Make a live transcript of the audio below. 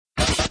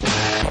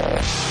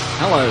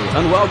Hello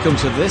and welcome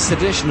to this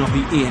edition of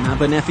the Ian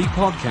Abernethy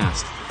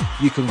podcast.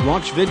 You can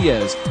watch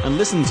videos and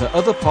listen to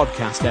other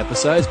podcast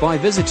episodes by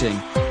visiting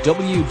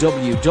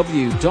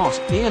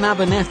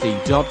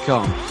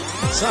www.ianabernethy.com.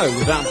 So,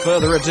 without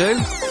further ado,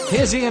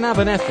 here's Ian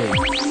Abernethy.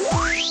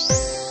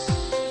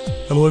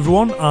 Hello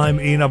everyone,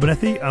 I'm Ian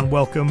Abernethy and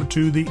welcome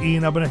to the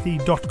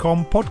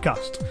ianabernethy.com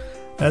podcast.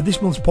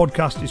 This month's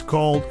podcast is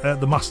called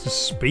The Masters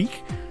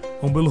Speak,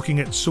 and we're looking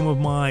at some of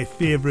my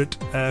favourite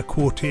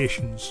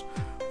quotations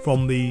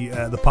from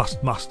the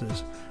past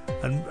masters,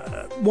 and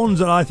ones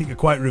that I think are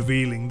quite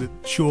revealing, that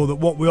show that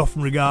what we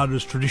often regard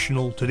as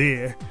traditional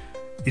today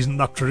isn't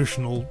that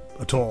traditional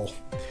at all.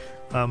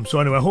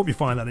 So anyway, I hope you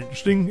find that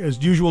interesting.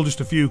 As usual,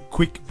 just a few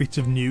quick bits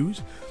of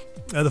news.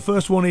 The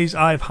first one is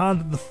I've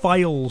had the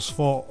files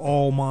for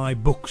all my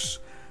books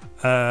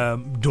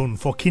done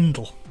for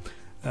Kindle.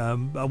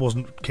 I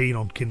wasn't keen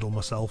on Kindle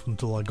myself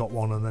until I got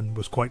one and then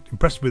was quite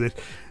impressed with it.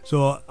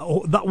 So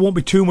that won't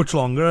be too much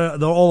longer.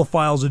 All the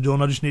files are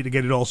done. I just need to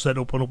get it all set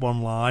up and up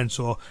online.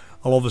 So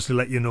I'll obviously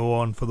let you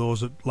know. And for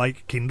those that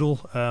like Kindle,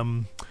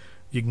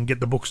 you can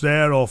get the books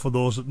there. Or for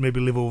those that maybe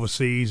live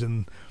overseas,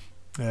 and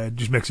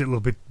just makes it a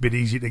little bit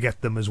easier to get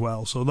them as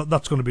well. So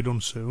that's going to be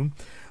done soon.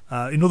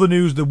 In other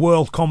news, the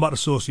World Combat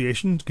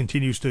Association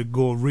continues to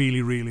go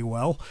really, really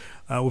well.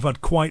 We've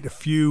had quite a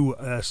few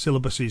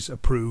syllabuses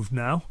approved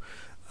now.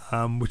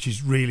 Which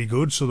is really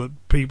good, so that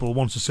people,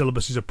 once the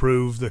syllabus is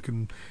approved, they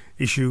can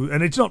issue.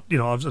 And it's not,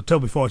 as I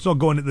told before, it's not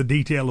going into the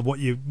detail of what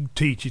you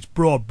teach. It's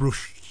broad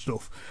brush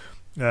stuff.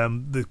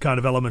 The kind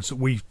of elements that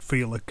we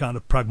feel a kind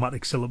of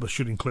pragmatic syllabus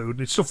should include.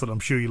 And it's stuff that I'm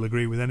sure you'll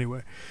agree with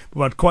anyway. But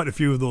we've had quite a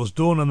few of those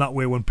done, and that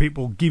way, when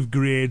people give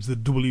grades, the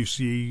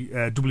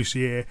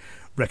WCA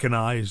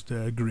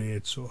recognised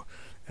grades.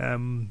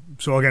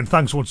 So again,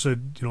 thanks once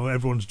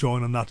everyone's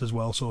joining that as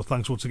well. So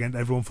thanks once again to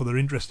everyone for their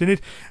interest in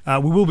it.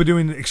 We will be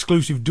doing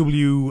exclusive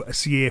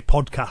WCA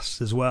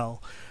podcasts as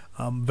well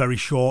very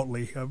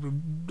shortly. I've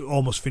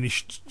almost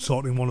finished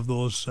sorting one of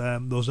those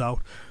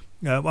out.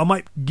 I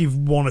might give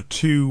one or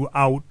two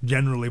out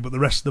generally, but the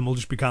rest of them will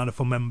just be kind of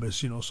for members,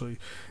 so you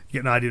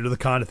get an idea of the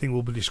kind of thing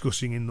we'll be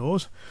discussing in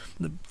those.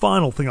 The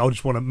final thing I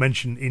just want to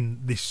mention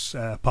in this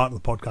part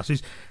of the podcast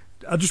is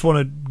I just want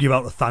to give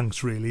out a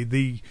thanks, really.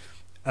 The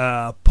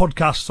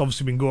podcast's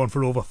obviously been going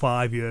for over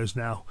 5 years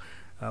now.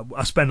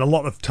 I spend a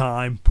lot of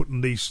time putting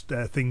these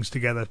things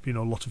together,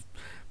 lots of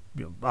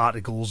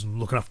articles and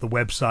looking after the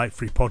website,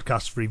 free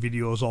podcasts, free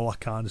videos, all that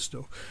kind of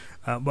stuff.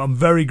 But I'm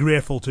very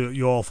grateful to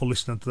you all for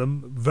listening to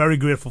them, very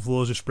grateful for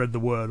those who spread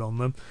the word on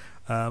them,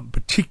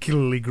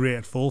 particularly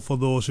grateful for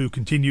those who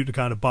continue to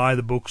kind of buy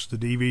the books, the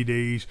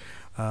DVDs,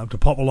 to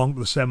pop along to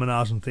the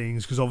seminars and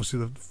things, because obviously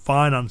the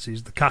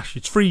finances, the cash,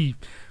 it's free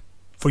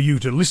for you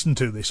to listen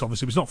to this,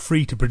 obviously, but it's not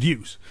free to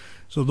produce.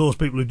 So those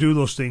people who do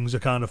those things are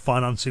kind of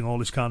financing all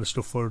this kind of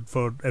stuff for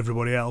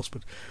everybody else.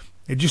 But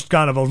it just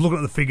kind of, I was looking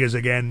at the figures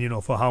again,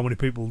 for how many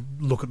people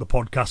look at the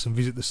podcast and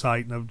visit the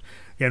site, and I'm,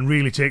 again,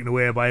 really taken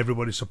away by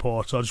everybody's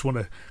support. So I just want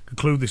to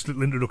conclude this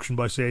little introduction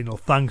by saying,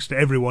 thanks to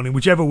everyone in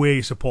whichever way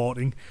you're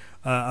supporting.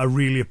 I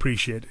really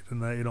appreciate it,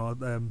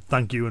 and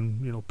thank you,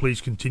 and please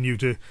continue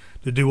to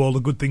do all the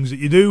good things that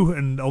you do,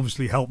 and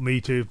obviously help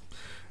me to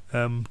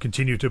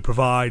continue to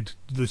provide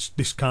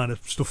this kind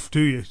of stuff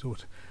to you, so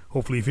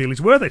hopefully you feel it's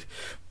worth it.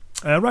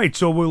 Right,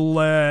 so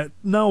we'll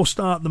now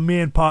start the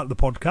main part of the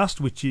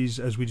podcast, which is,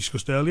 as we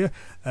discussed earlier,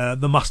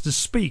 The Masters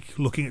Speak,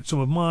 looking at some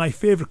of my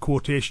favourite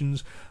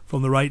quotations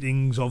from the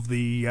writings of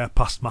the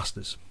past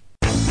masters.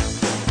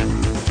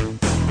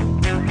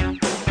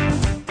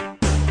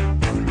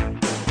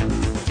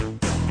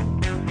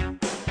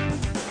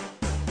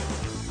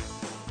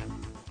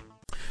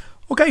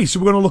 Okay, so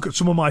we're going to look at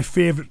some of my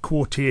favourite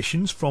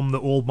quotations from the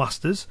old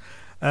masters.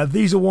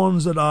 These are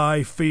ones that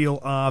I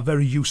feel are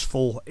very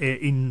useful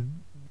in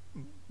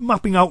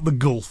mapping out the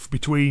gulf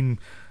between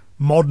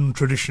modern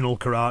traditional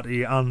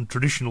karate and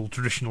traditional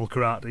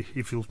karate,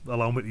 if you'll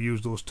allow me to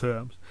use those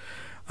terms.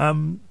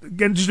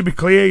 Again, just to be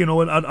clear,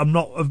 I'm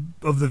not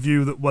of the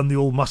view that when the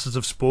old masters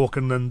have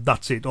spoken, then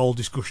that's it, all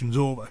discussion's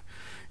over.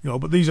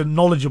 But these are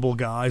knowledgeable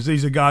guys.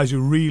 These are guys who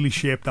really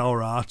shaped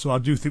our art, so I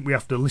do think we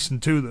have to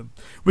listen to them.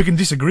 We can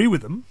disagree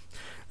with them.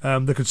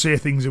 They could say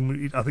things,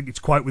 and I think it's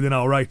quite within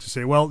our right to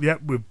say, well, yeah,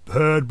 we've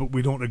heard, but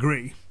we don't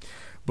agree.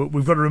 But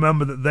we've got to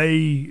remember that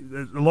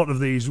a lot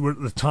of these were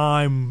at the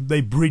time,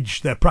 their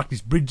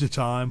practice bridged the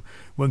time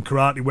when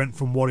karate went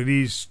from what it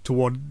is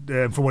to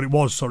from what it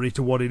was,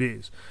 to what it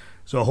is.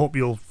 So I hope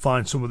you'll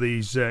find some of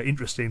these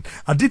interesting.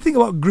 I did think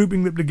about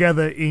grouping them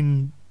together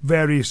in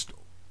various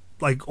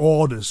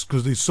orders,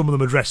 because some of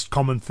them addressed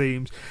common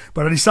themes,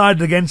 but I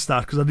decided against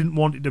that because I didn't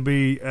want it to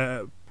be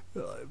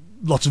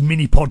lots of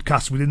mini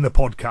podcasts within the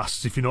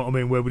podcasts, if you know what I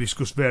mean, where we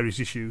discuss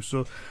various issues.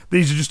 So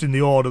these are just in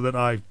the order that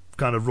I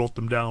kind of wrote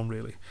them down,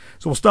 really.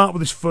 So we'll start with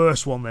this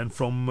first one then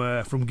from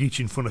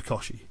Gichin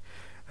Funakoshi,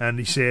 and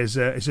he says,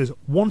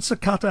 once a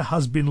kata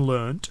has been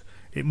learnt,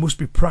 it must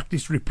be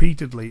practiced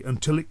repeatedly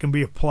until it can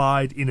be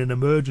applied in an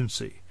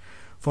emergency,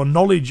 for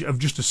knowledge of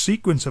just a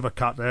sequence of a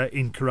kata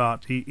in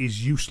karate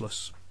is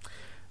useless.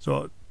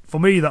 So for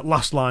me, that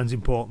last line's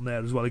important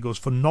there as well. He goes,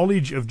 for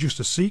knowledge of just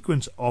a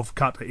sequence of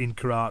kata in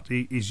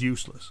karate is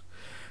useless.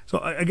 So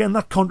again,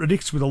 that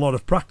contradicts with a lot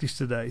of practice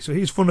today. So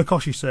here's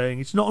Funakoshi saying,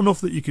 it's not enough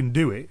that you can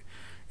do it.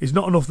 It's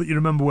not enough that you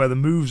remember where the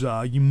moves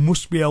are. You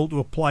must be able to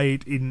apply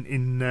it in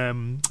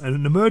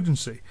an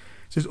emergency.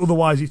 He says,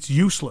 otherwise it's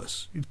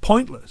useless. It's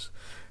pointless.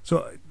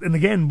 So, and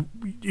again,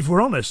 if we're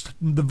honest,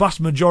 the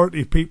vast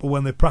majority of people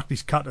when they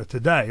practice kata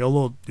today,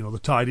 although the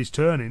tide is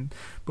turning,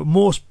 but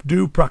most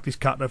do practice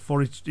kata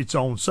for its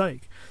own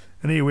sake.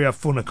 And here we have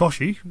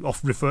Funakoshi,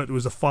 often referred to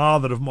as the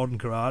father of modern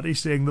karate,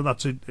 saying that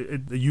that's a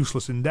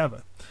useless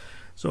endeavour.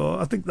 So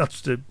I think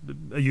that's a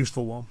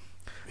useful one.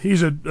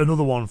 Here's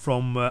another one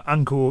from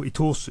Anko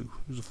Itosu,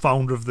 who's the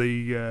founder of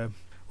the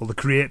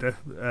creator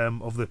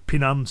of the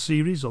Pinan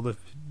series, or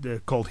they're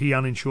called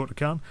Heian in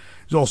Shotokan.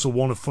 He's also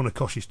one of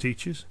Funakoshi's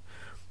teachers.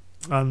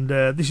 And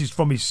this is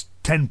from his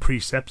 10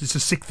 precepts. It's the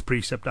 6th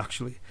precept,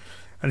 actually.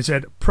 And he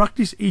said,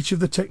 practice each of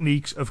the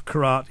techniques of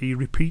karate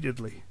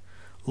repeatedly.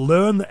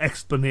 Learn the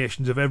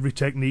explanations of every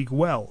technique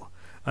well,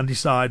 and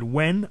decide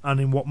when and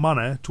in what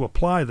manner to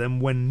apply them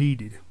when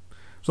needed.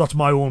 So that's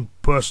my own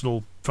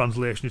personal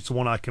translation. It's the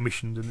one I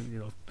commissioned,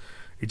 and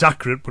it's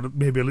accurate, but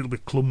maybe a little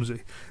bit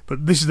clumsy.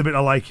 But this is the bit I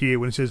like here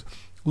when it says,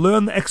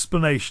 learn the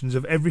explanations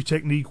of every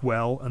technique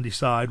well and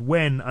decide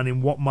when and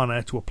in what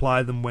manner to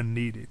apply them when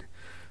needed.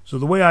 So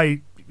the way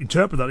I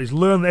interpret that is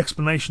learn the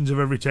explanations of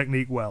every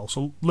technique well.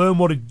 So learn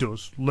what it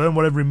does, learn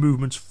what every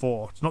movement's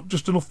for. It's not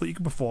just enough that you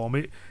can perform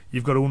it,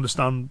 you've got to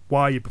understand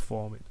why you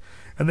perform it.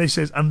 And then he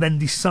says, and then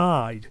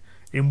decide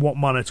in what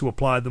manner to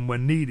apply them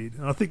when needed.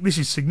 And I think this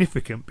is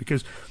significant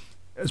because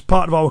as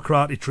part of our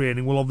karate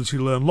training we'll obviously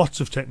learn lots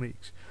of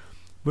techniques,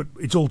 but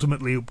it's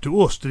ultimately up to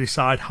us to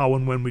decide how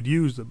and when we'd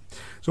use them.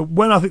 So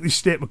when I think this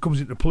statement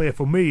comes into play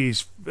for me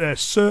is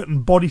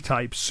certain body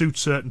types suit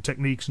certain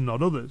techniques and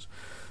not others.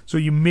 So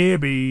you may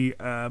be,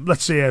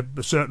 let's say a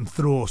certain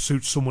throw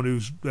suits someone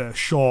who's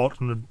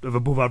short and of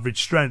above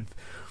average strength.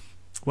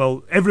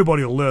 Well,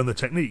 everybody will learn the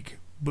technique,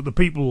 but the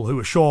people who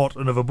are short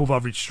and of above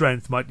average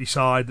strength might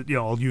decide that,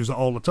 I'll use it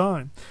all the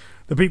time.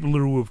 The people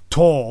who are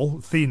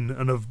tall, thin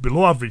and of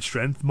below average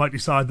strength might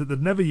decide that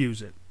they'd never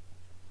use it.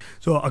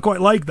 So I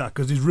quite like that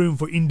because there's room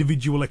for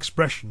individual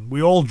expression.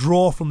 We all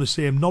draw from the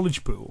same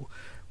knowledge pool,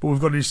 but we've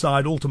got to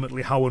decide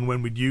ultimately how and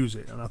when we'd use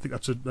it. And I think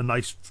that's a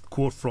nice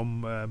quote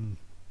from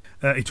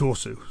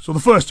Itosu. So the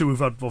first two we've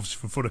had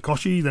obviously from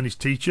Funakoshi, then his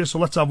teacher. So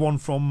let's have one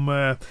from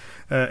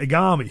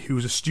Igami, who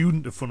was a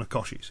student of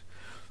Funakoshi's.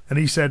 And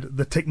he said,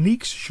 the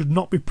techniques should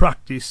not be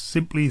practiced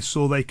simply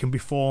so they can be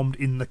formed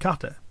in the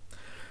kata.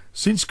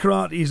 Since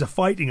karate is a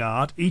fighting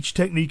art, each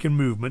technique and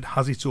movement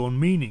has its own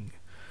meaning.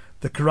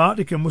 The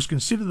karateka must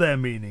consider their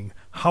meaning,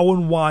 how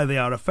and why they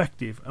are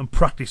effective, and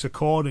practice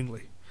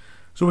accordingly.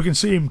 So we can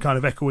see him kind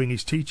of echoing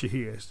his teacher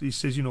here. He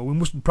says, we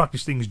mustn't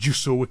practice things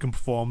just so we can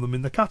perform them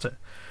in the kata.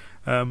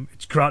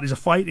 Karate is a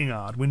fighting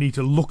art. We need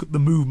to look at the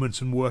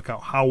movements and work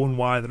out how and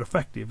why they're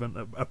effective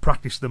and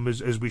practice them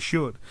as we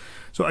should.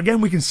 So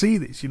again, we can see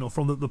this,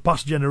 from the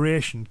past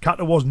generation.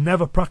 Kata was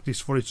never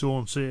practiced for its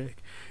own sake.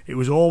 It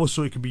was always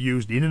so it could be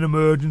used in an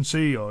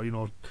emergency or,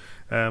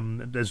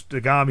 as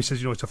Igami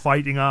says, it's a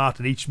fighting art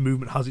and each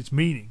movement has its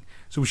meaning.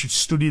 So we should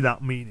study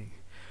that meaning.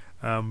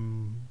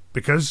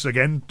 Because,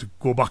 again, to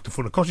go back to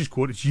Funakoshi's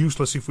quote, it's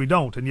useless if we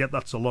don't, and yet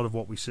that's a lot of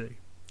what we see.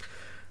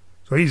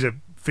 So here's a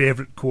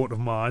favourite quote of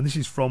mine. This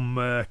is from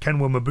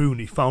Kenwa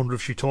Mabuni, founder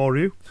of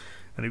Shitoryu,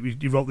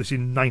 and he wrote this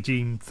in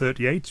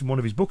 1938 in one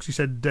of his books. He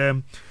said,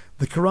 the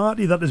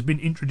karate that has been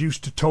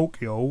introduced to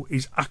Tokyo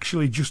is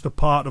actually just a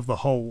part of the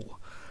whole.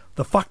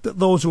 The fact that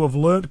those who have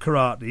learnt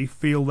karate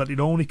feel that it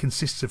only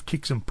consists of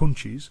kicks and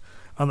punches,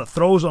 and that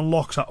throws and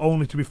locks are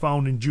only to be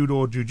found in judo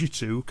or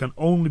jiu-jitsu, can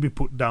only be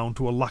put down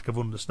to a lack of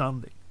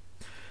understanding.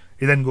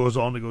 He then goes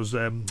on, a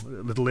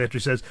little later, he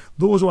says,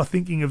 those who are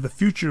thinking of the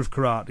future of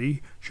karate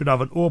should have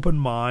an open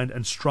mind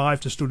and strive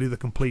to study the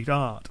complete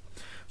art.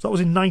 So that was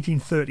in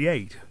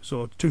 1938,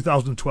 so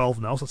 2012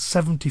 now, so that's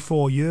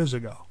 74 years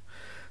ago.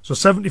 So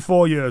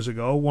 74 years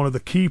ago, one of the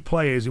key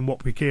players in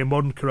what became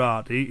modern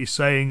karate is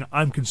saying,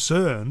 I'm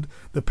concerned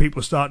that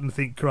people are starting to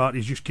think karate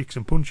is just kicks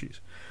and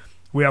punches.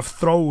 We have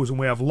throws and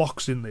we have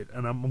locks in it,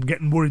 and I'm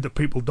getting worried that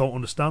people don't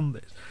understand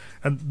this.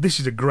 And this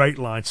is a great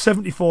line.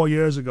 74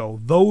 years ago,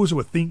 those who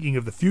are thinking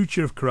of the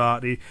future of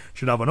karate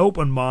should have an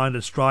open mind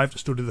and strive to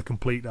study the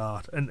complete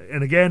art. And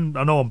again,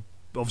 I know I'm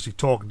obviously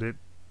talking to it.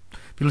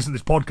 If you listen to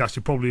this podcast,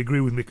 you'll probably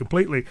agree with me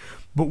completely,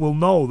 but we'll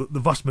know that the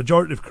vast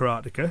majority of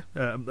karateka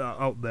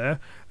out there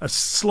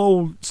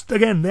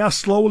are they are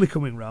slowly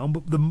coming round,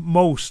 but the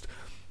most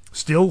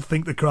still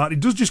think that karate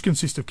does just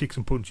consist of kicks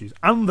and punches,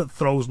 and that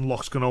throws and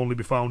locks can only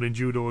be found in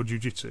judo or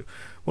jiu-jitsu.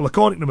 Well,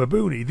 according to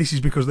Mabuni, this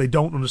is because they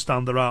don't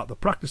understand their art they're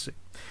practicing.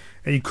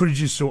 And he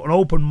encourages so an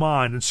open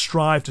mind and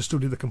strive to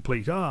study the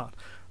complete art.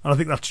 And I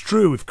think that's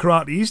true. If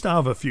karate is to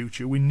have a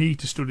future, we need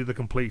to study the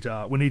complete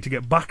art. We need to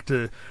get back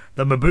to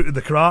the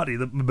karate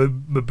that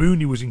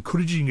Mabuni was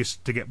encouraging us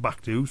to get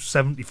back to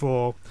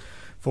 74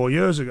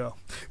 years ago.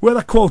 Where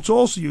that quote's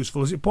also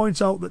useful is it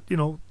points out that,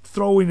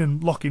 throwing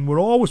and locking were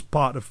always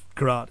part of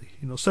karate.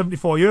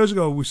 74 years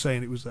ago we were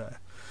saying it was there.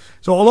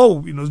 So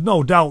although, there's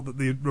no doubt that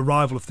the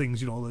arrival of things,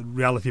 the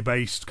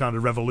reality-based kind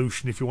of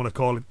revolution, if you want to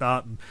call it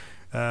that, and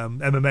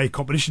MMA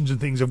competitions and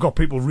things have got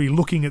people really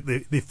looking at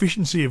the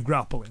efficiency of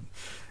grappling.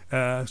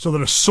 So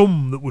there are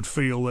some that would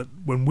feel that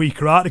when we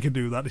karate can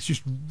do that, it's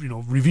just,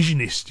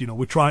 revisionist.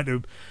 We're trying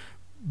to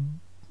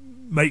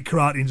make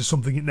karate into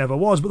something it never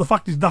was. But the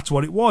fact is that's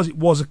what it was. It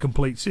was a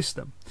complete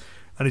system.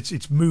 And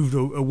it's moved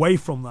away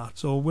from that.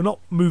 So we're not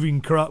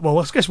moving karate... Well,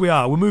 I guess we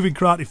are. We're moving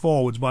karate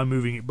forwards by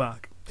moving it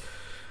back.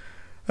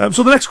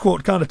 So the next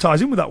quote kind of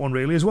ties in with that one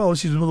really as well.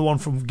 This is another one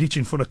from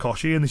Gichin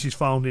Funakoshi, and this is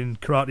found in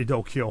Karate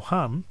Do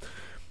Kyohan.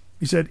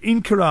 He said,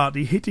 in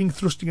karate, hitting,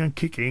 thrusting and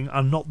kicking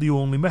are not the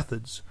only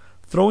methods.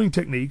 Throwing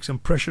techniques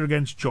and pressure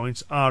against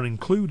joints are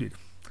included.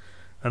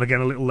 And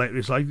again, a little later,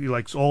 it's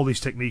like all these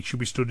techniques should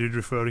be studied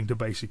referring to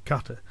basic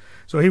kata.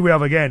 So here we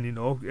have again,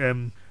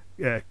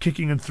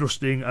 kicking and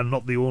thrusting are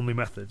not the only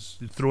methods.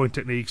 Throwing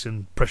techniques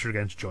and pressure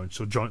against joints,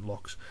 so joint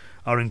locks,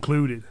 are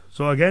included.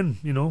 So again,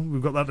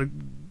 we've got that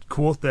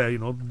quote there,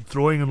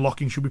 throwing and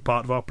locking should be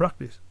part of our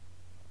practice.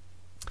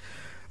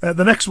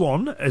 The next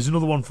one is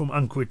another one from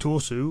Ankwe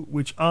Tosu,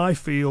 which I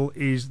feel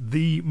is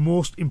the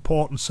most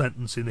important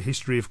sentence in the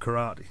history of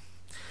karate.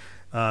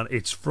 And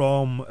it's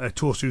from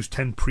Tosu's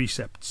 10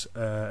 precepts.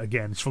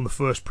 Again, it's from the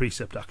first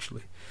precept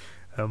actually,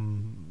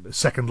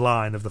 second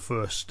line of the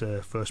first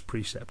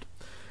precept.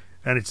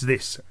 And it's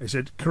this. It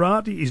said,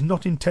 karate is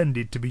not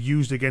intended to be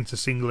used against a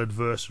single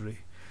adversary.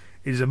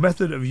 It is a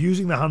method of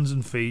using the hands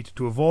and feet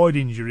to avoid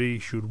injury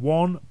should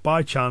one,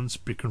 by chance,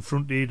 be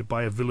confronted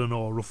by a villain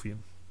or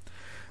ruffian.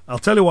 I'll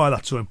tell you why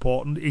that's so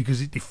important, because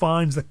it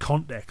defines the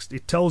context.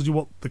 It tells you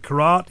what the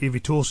karate of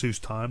Itosu's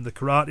time, the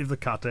karate of the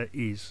kata,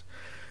 is.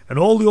 And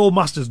all the old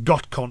masters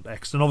got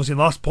context, and obviously in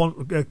the last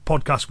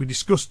podcast we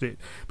discussed it,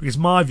 because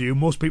in my view,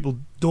 most people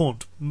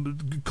don't.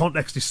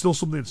 Context is still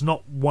something that's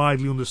not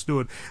widely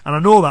understood, and I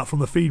know that from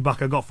the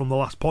feedback I got from the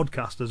last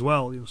podcast as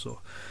well.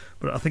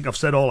 But I think I've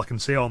said all I can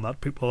say on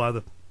that. People will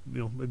either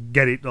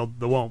get it or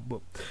they won't.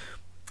 But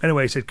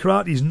anyway, he said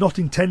karate is not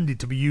intended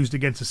to be used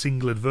against a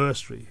single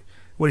adversary.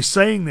 What he's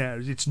saying there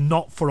is it's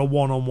not for a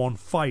one-on-one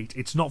fight.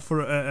 It's not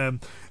for an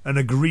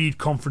agreed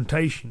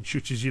confrontation,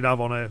 such as you'd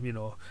have on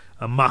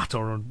a mat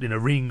or in a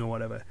ring or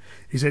whatever.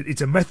 He said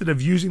it's a method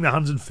of using the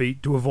hands and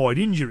feet to avoid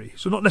injury.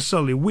 So not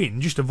necessarily win,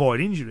 just avoid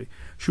injury.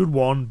 Should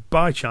one,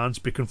 by chance,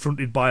 be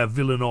confronted by a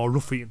villain or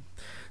ruffian.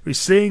 What he's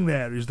saying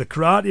there is the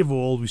karate of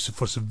old was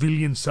for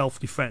civilian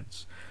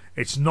self-defence.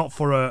 It's not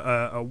for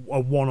a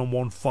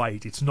one-on-one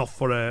fight. It's not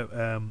for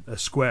a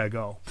square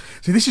go.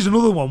 See, this is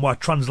another one why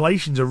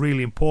translations are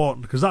really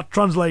important, because that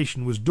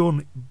translation was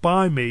done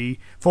by a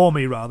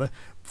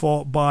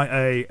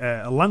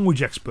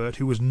language expert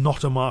who was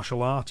not a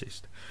martial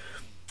artist.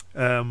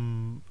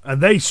 And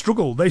they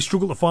struggled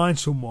to find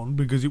someone,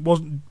 because it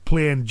wasn't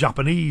plain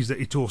Japanese that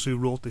Itosu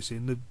wrote this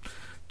in. They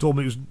told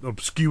me it was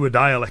obscure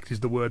dialect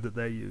is the word that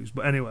they used.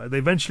 But anyway, they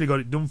eventually got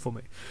it done for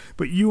me.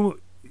 But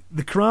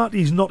the karate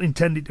is not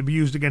intended to be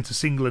used against a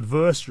single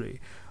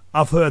adversary.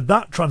 I've heard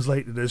that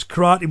translated as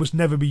karate must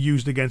never be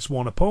used against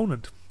one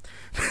opponent.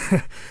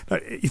 Now,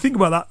 you think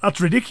about that,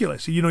 that's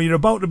ridiculous. You're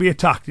about to be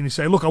attacked and you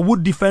say, look, I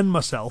would defend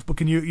myself, but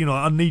can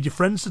I need your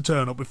friends to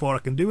turn up before I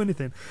can do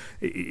anything.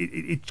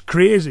 It's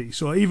crazy.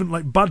 So even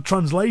like bad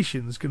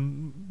translations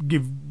can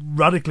give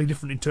radically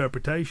different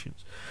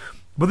interpretations.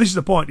 But this is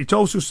the point. It's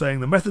also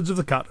saying the methods of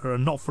the kata are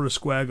not for a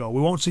square go. We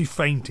won't see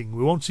feinting.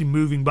 We won't see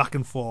moving back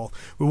and forth.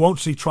 We won't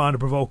see trying to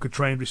provoke a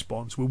trained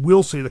response. We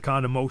will see the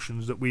kind of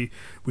motions that we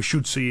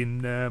should see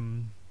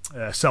in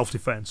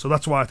self-defense. So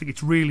that's why I think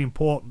it's really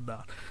important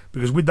that,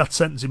 because with that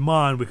sentence in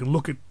mind, we can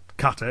look at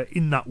kata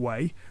in that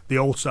way, the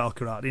old style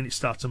karate, and it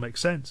starts to make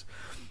sense.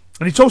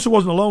 And it also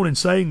wasn't alone in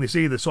saying this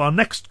either. So our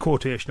next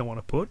quotation I want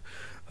to put,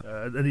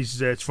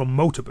 it's from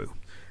Motobu.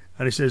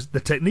 And it says, the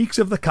techniques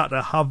of the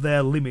kata have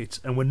their limits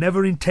and were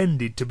never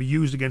intended to be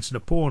used against an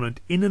opponent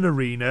in an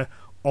arena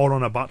or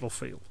on a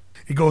battlefield.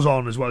 He goes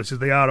on as well. He says,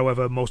 they are,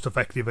 however, most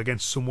effective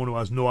against someone who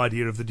has no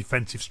idea of the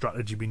defensive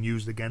strategy being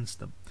used against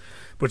them.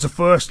 But it's the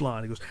first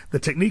line. He goes, the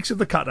techniques of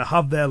the kata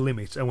have their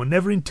limits and were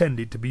never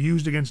intended to be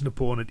used against an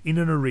opponent in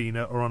an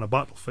arena or on a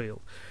battlefield.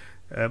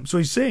 So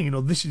he's saying,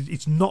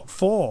 it's not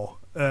for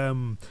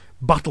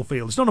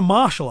battlefield. It's not a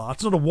martial art.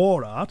 It's not a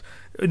war art.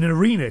 In an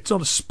arena, it's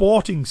not a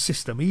sporting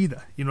system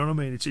either. You know what I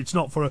mean? It's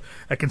not for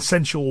a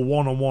consensual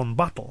one-on-one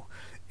battle.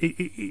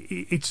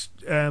 It's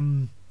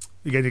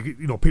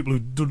again, people who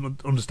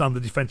don't understand the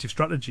defensive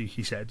strategy,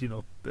 he said,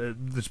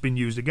 that's been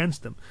used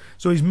against them.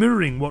 So he's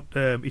mirroring what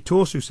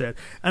Itosu said.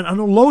 And I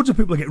know loads of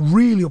people get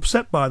really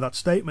upset by that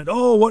statement.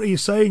 Oh, what are you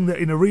saying, that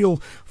in a real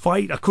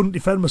fight I couldn't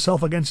defend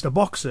myself against a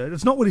boxer?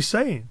 That's not what he's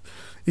saying.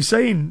 He's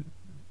saying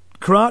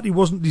karate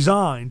wasn't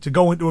designed to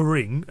go into a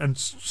ring and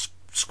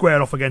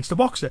square off against a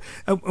boxer.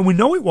 And we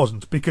know it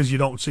wasn't, because you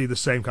don't see the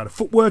same kind of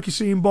footwork you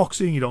see in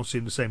boxing, you don't see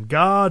the same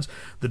guards,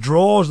 the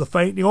draws, the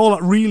feinting, all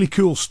that really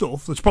cool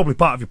stuff that's probably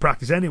part of your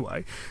practice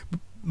anyway.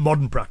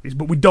 modern practice,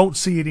 but we don't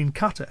see it in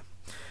kata.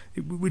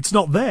 It's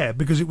not there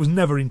because it was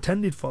never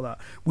intended for that.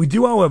 We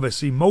do, however,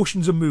 see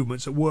motions and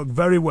movements that work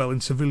very well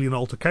in civilian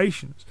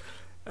altercations.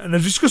 And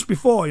as discussed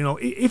before,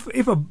 if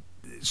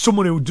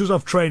someone who does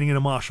have training in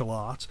a martial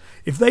art,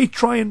 if they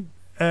try and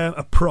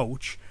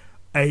approach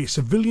a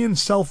civilian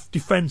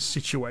self-defense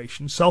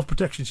situation,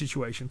 self-protection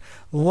situation,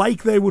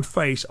 like they would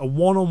face a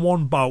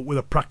one-on-one bout with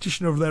a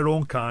practitioner of their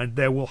own kind,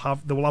 they will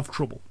have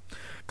trouble.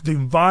 The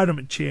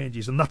environment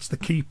changes, and that's the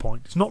key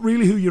point. It's not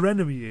really who your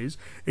enemy is,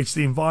 it's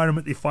the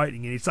environment they're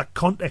fighting in. It's that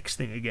context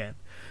thing again.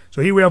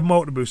 So here we have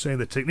Motobu saying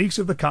the techniques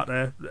of the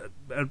kata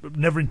are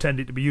never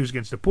intended to be used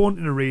against an opponent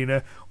in an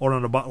arena or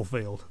on a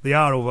battlefield. They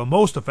are, however,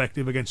 most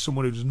effective against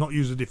someone who does not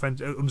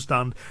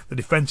understand the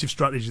defensive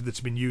strategy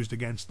that's been used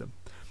against them.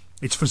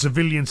 It's for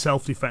civilian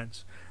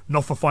self-defense,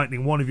 not for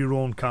fighting one of your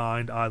own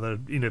kind, either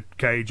in a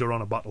cage or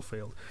on a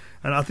battlefield.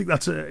 And I think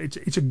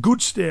it's a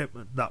good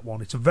statement, that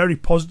one. It's a very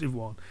positive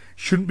one.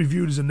 Shouldn't be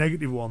viewed as a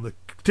negative one. The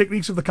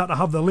techniques of the kata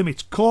have their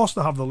limits. Of course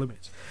they have their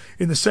limits.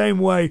 In the same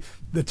way,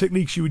 the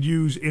techniques you would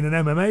use in an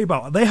MMA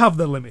bout, they have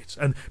their limits.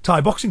 And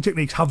Thai boxing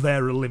techniques have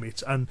their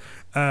limits. And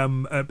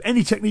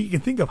any technique you can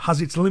think of has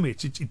its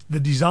limits. They're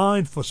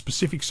designed for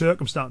specific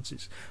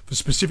circumstances, for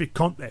specific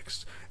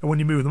contexts. And when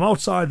you move them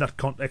outside that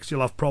context,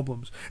 you'll have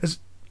problems. I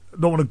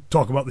don't want to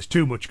talk about this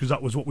too much because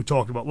that was what we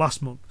talked about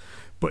last month.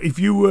 But if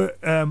you were,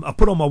 I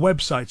put on my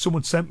website,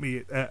 someone sent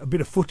me a bit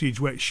of footage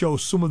where it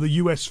shows some of the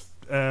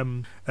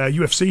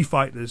UFC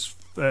fighters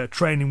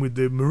training with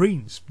the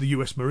Marines, the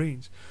US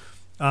Marines.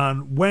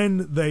 And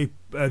when they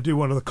do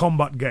one of the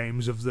combat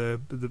games of the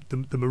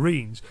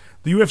Marines,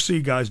 the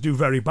UFC guys do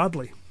very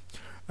badly.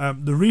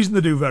 The reason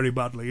they do very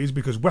badly is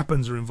because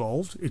weapons are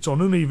involved, it's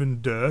on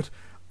uneven dirt,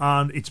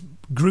 and it's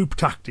group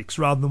tactics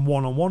rather than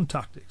one-on-one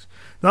tactics.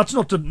 That's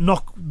not to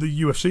knock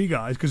the UFC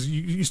guys, because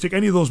you stick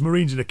any of those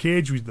Marines in a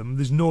cage with them,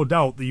 there's no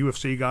doubt the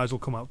UFC guys will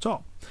come out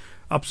top.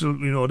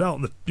 Absolutely no doubt.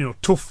 And the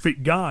tough,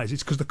 fit guys,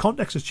 it's because the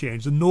context has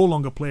changed. They're no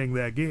longer playing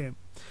their game.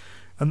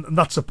 And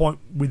that's the point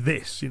with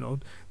this.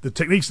 The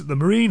techniques that the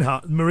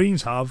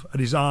Marines have are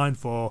designed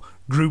for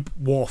group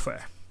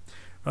warfare.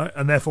 Right?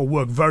 And therefore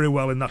work very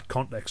well in that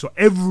context. So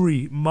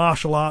every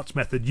martial arts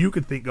method you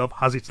can think of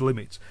has its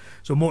limits.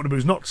 So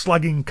Motobu's not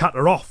slagging kata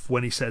off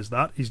when he says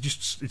that.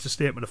 It's a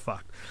statement of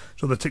fact.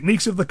 So the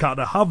techniques of the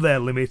kata have their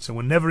limits and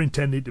were never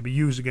intended to be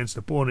used against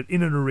an opponent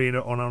in an arena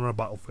or on a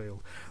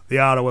battlefield. They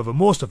are, however,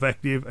 most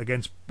effective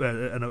against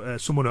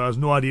someone who has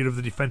no idea of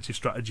the defensive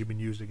strategy being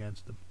used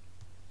against them.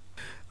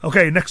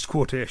 Okay, next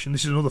quotation.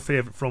 This is another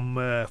favourite from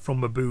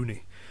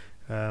Mabuni.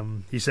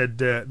 He said,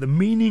 the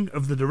meaning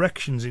of the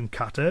directions in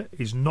kata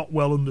is not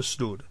well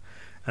understood,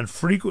 and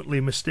frequently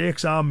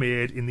mistakes are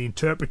made in the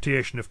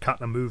interpretation of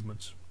kata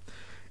movements.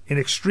 In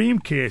extreme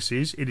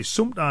cases, it is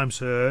sometimes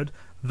heard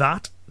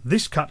that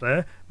this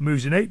kata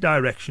moves in 8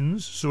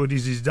 directions, so it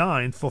is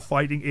designed for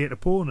fighting 8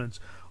 opponents,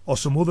 or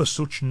some other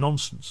such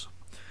nonsense.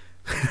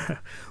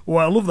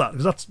 Well, I love that,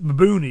 because that's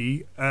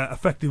Mabuni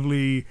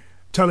effectively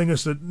telling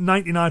us that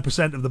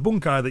 99% of the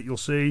bunkai that you'll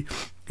see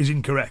is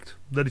incorrect,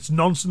 that it's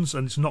nonsense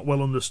and it's not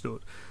well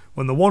understood,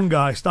 when the one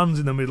guy stands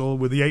in the middle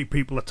with the 8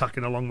 people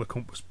attacking along the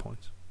compass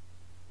point.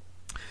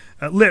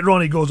 Later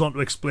on he goes on to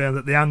explain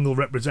that the angle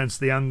represents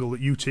the angle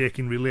that you take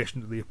in relation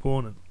to the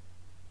opponent.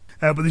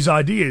 But these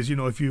ideas,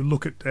 if you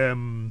look at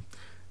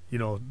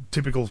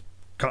typical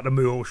kata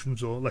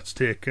motions, or let's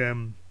think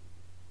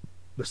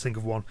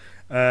of one,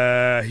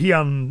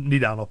 Heian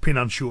Nidan or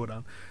Pinan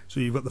Shodan. So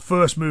you've got the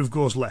first move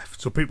goes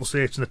left, so people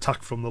say it's an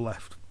attack from the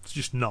left. It's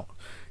just not.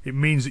 It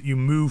means that you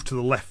move to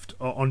the left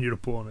on your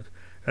opponent.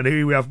 And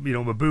here we have,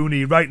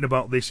 Mabuni writing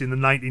about this in the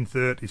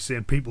 1930s,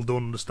 saying people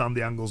don't understand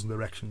the angles and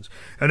directions.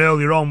 And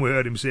earlier on we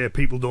heard him say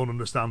people don't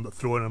understand that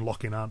throwing and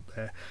locking aren't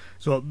there.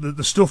 So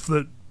the stuff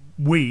that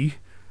we,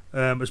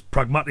 as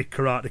pragmatic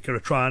karateka, are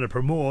trying to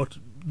promote,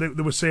 they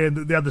were saying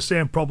that they had the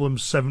same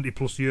problems 70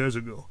 plus years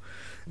ago.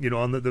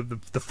 And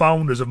the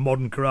founders of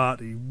modern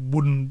karate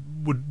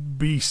would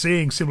be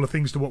saying similar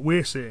things to what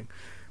we're saying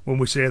when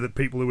we say that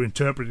people who are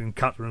interpreting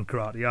kata and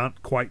karate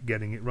aren't quite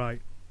getting it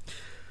right.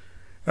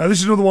 This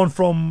is another one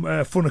from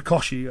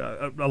Funakoshi.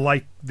 I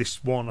like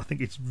this one. I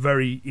think it's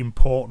very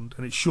important,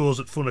 and it shows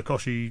that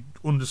Funakoshi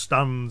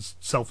understands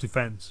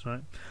self-defense.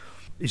 Right?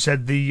 He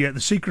said the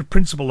secret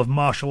principle of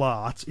martial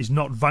arts is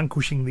not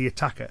vanquishing the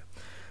attacker,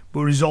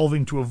 but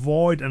resolving to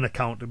avoid an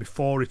encounter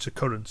before its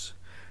occurrence.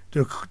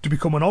 To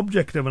become an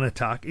object of an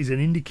attack is an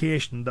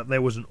indication that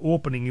there was an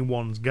opening in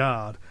one's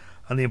guard,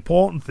 and the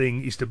important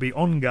thing is to be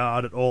on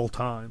guard at all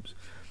times.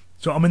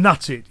 So,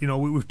 that's it.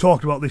 We've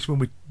talked about this when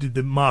we did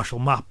the Martial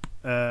Map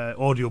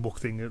audiobook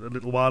thing a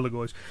little while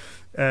ago.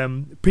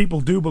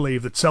 People do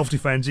believe that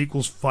self-defense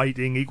equals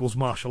fighting equals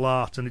martial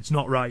arts, and it's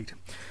not right.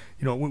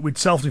 With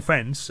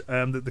self-defense,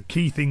 the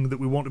key thing that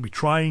we want to be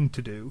trying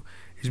to do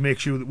is make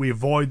sure that we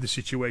avoid the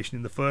situation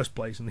in the first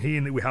place. And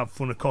here we have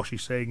Funakoshi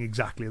saying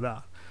exactly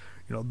that.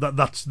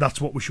 That's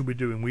what we should be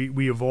doing.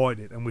 We avoid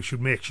it, and we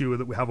should make sure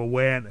that we have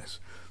awareness.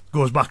 It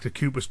goes back to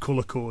Cooper's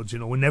colour codes.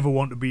 We never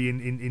want to be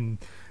in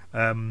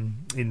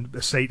in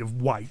a state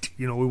of white.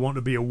 We want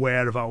to be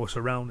aware of our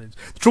surroundings.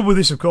 The trouble with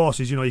this, of course,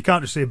 is you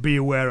can't just say be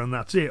aware and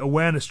that's it.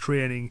 Awareness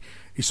training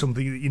is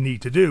something that you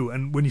need to do.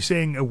 And when you're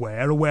saying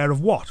aware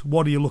of what?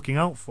 What are you looking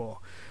out for?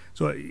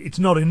 So it's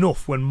not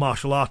enough when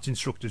martial arts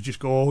instructors just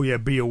go, oh yeah,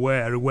 be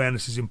aware.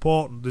 Awareness is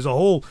important. There's a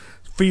whole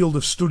field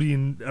of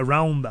studying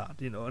around that,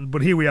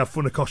 but here we have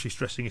Funakoshi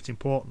stressing its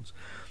importance.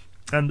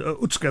 And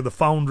Utsuka, the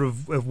founder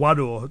of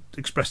Wado,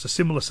 expressed a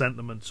similar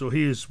sentiment. So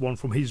here's one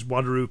from his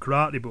Wado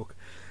karate book.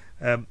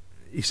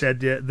 He said,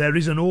 there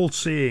is an old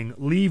saying,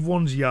 leave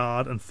one's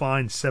yard and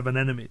find 7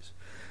 enemies.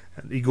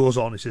 And he goes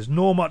on, he says,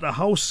 no matter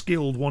how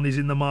skilled one is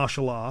in the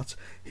martial arts,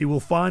 he will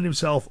find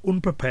himself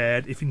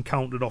unprepared if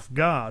encountered off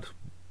guard.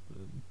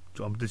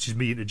 This is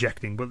me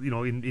interjecting, but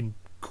in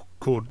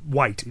code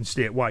white, in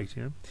state white.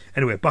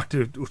 Anyway, back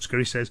to Utsuka,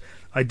 he says,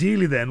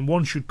 ideally then,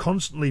 one should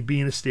constantly be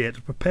in a state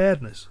of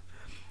preparedness.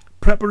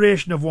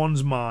 Preparation of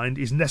one's mind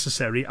is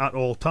necessary at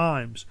all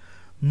times,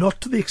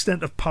 not to the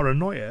extent of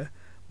paranoia,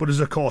 but as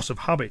a course of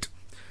habit.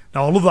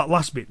 Now, I love that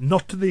last bit,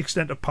 not to the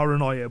extent of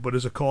paranoia, but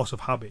as a course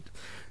of habit.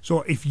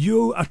 So if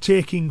you are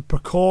taking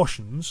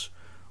precautions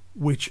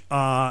which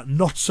are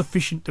not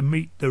sufficient to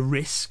meet the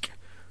risk,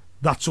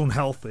 that's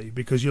unhealthy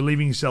because you're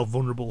leaving yourself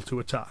vulnerable to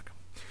attack.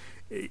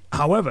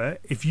 However,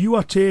 if you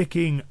are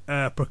taking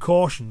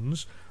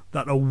precautions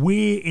that are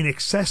way in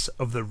excess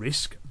of the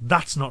risk,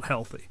 that's not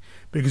healthy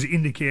because it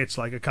indicates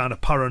like a kind of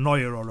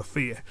paranoia or a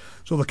fear.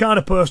 So the kind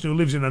of person who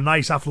lives in a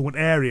nice affluent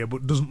area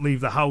but doesn't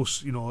leave the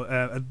house,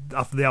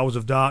 after the hours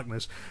of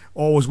darkness,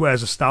 always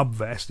wears a stab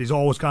vest, is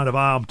always kind of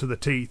armed to the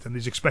teeth and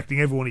is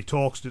expecting everyone he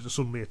talks to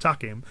suddenly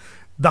attack him,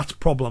 that's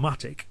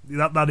problematic.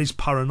 That is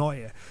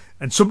paranoia.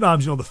 And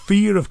sometimes, the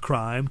fear of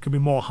crime can be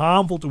more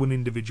harmful to an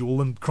individual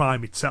than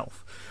crime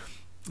itself.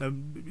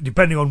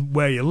 Depending on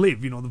where you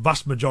live, the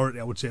vast majority,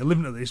 I would say,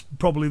 living to this,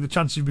 probably the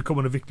chances of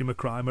becoming a victim of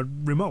crime are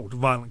remote.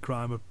 Violent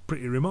crime are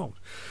pretty remote.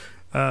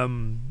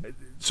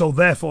 So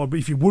therefore,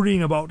 if you're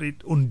worrying about it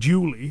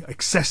unduly,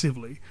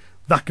 excessively,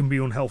 that can be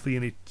unhealthy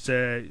in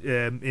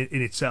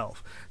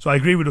itself. So I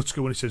agree with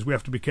Utsuka when he says we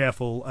have to be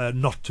careful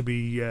not to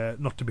be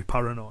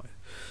paranoid.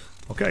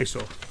 Okay,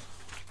 so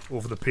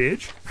over the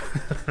page.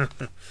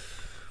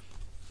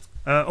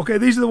 Okay,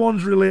 these are the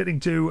ones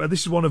relating to...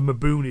 this is one of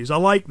Mabuni's. I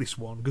like this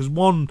one, because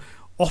one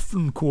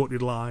often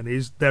quoted line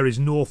is, there is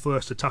no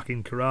first attack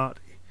in karate.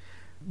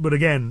 But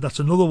again, that's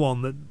another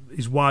one that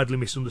is widely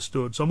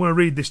misunderstood. So I'm going to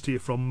read this to you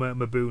from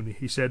Mabuni.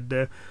 He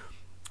said,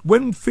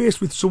 when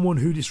faced with someone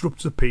who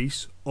disrupts the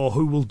peace, or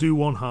who will do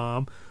one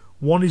harm,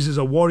 one is as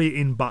a warrior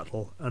in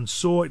battle, and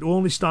so it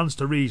only stands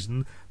to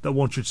reason that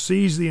one should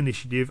seize the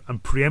initiative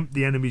and preempt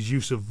the enemy's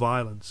use of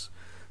violence.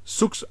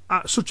 Such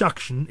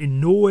action in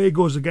no way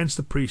goes against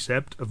the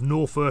precept of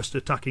no first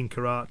attack in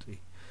karate.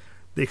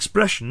 The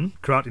expression,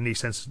 karate ni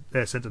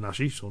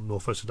sentenashi, so no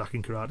first attack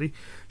in karate,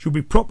 should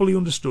be properly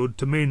understood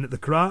to mean that the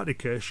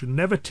karateka should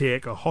never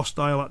take a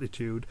hostile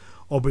attitude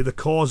or be the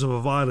cause of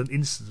a violent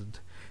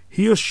incident.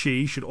 He or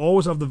she should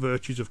always have the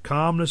virtues of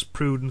calmness,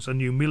 prudence and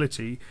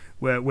humility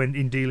when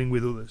in dealing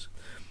with others.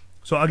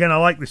 So again, I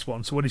like this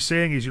one. So what he's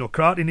saying is,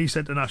 karate ni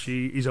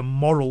sentenashi is a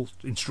moral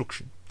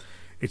instruction.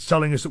 It's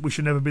telling us that we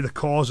should never be the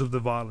cause of the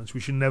violence.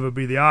 We should never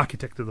be the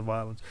architect of the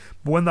violence.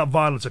 But when that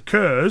violence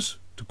occurs,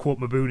 to quote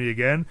Mabuni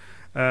again,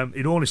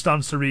 it only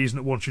stands to reason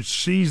that one should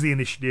seize the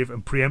initiative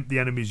and preempt the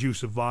enemy's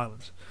use of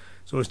violence.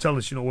 So it's telling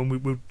us,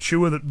 when we're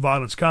sure that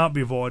violence can't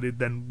be avoided,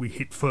 then we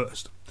hit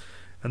first.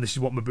 And this is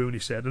what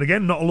Mabuni said. And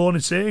again, not alone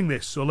in saying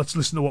this. So let's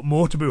listen to what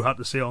Motobu had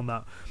to say on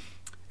that.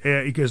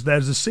 Because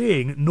there's a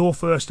saying, no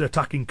first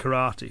attack in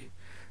karate.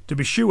 To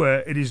be sure,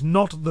 it is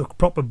not the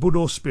proper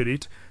Budo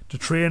spirit to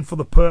train for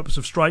the purpose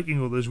of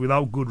striking others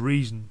without good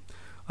reason.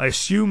 I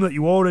assume that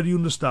you already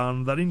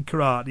understand that in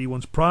karate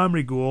one's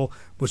primary goal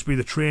must be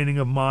the training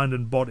of mind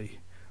and body.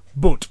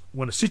 But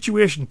when a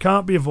situation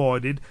can't be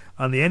avoided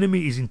and the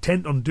enemy is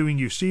intent on doing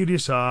you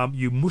serious harm,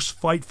 you must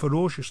fight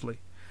ferociously.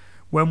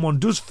 When one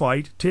does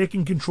fight,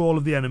 taking control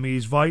of the enemy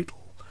is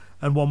vital,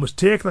 and one must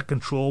take that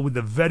control with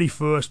the very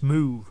first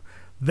move.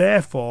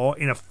 Therefore,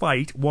 in a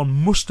fight, one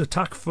must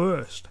attack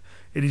first.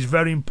 It is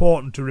very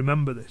important to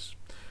remember this.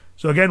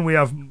 So again, we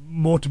have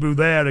Motobu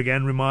there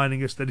again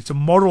reminding us that it's a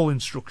moral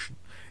instruction.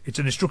 It's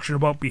an instruction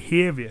about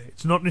behaviour.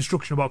 It's not an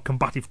instruction about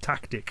combative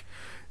tactic.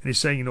 And he's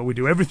saying, we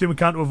do everything we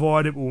can to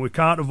avoid it, but when we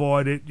can't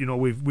avoid it,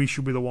 we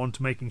should be the one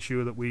to making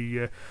sure that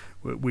we're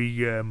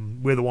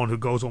the one who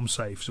goes home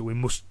safe. So we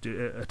must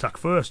attack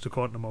first,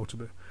 according to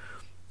Motobu.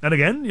 And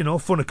again,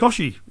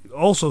 Funakoshi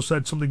also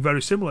said something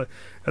very similar.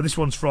 This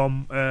one's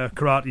from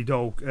Karate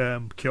Do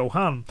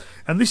Kyohan.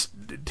 And this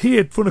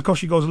here,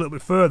 Funakoshi goes a little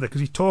bit further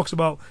because he talks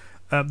about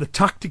the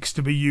tactics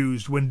to be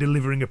used when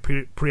delivering a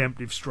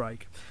preemptive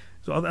strike.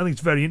 So I think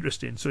it's very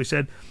interesting. So he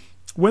said,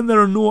 when there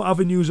are no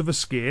avenues of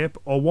escape,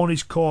 or one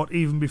is caught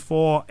even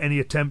before any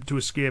attempt to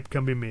escape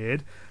can be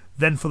made,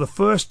 then for the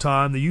first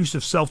time the use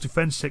of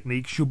self-defense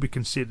techniques should be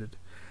considered.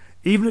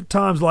 Even at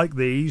times like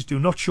these, do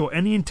not show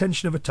any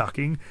intention of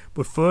attacking,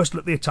 but first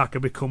let the attacker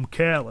become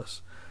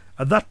careless.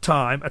 At that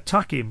time,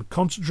 attack him,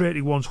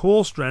 concentrating one's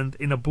whole strength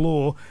in a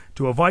blow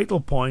to a vital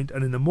point,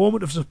 and in the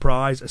moment of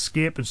surprise,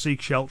 escape and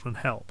seek shelter and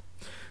help.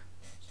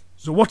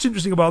 So what's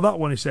interesting about that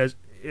one, he says,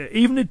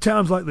 even in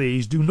times like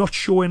these, do not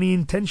show any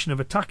intention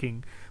of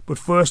attacking, but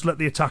first let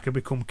the attacker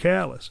become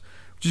careless.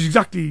 Which is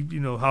exactly,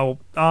 how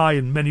I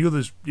and many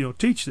others,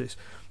 teach this.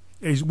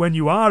 Is when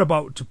you are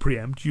about to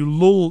preempt, you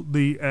lull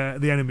the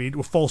enemy into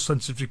a false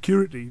sense of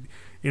security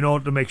in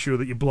order to make sure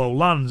that your blow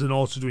lands, and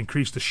also to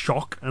increase the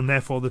shock and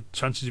therefore the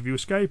chances of you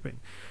escaping.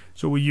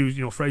 So we use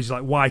phrases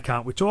like, why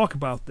can't we talk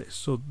about this?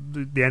 So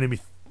the enemy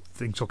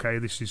thinks, okay,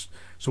 this is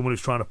someone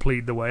who's trying to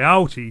plead the way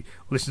out. He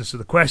listens to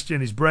the question,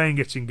 his brain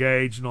gets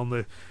engaged, and on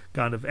the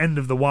kind of end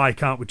of the why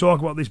can't we talk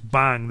about this,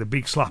 bang, the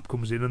big slap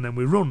comes in, and then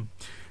we run.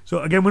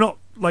 So again, we're not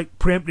like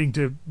preempting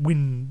to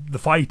win the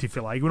fight, if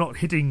you like. We're not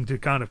hitting to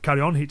kind of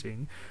carry on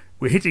hitting.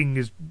 We're hitting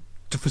is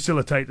to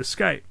facilitate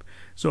escape.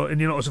 So,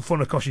 and as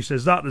Funakoshi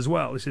says that as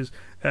well. He says,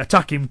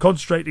 attack him,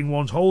 concentrating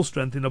one's whole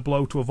strength in a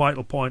blow to a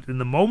vital point. In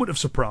the moment of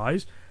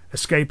surprise,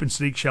 escape and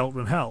seek shelter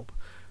and help.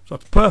 So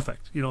that's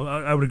perfect.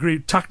 I would agree.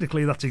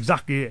 Tactically, that's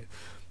exactly it.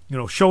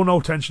 Show no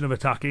intention of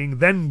attacking,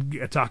 then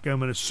attack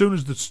them, and as soon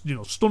as the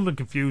stunned and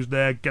confused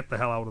there, get the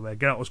hell out of there.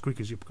 Get out as quick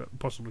as you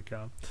possibly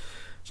can.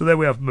 So there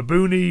we have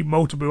Mabuni,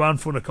 Motobu, and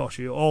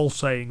Funakoshi all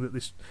saying that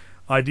this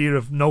idea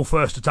of no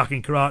first attack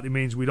in karate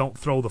means we don't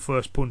throw the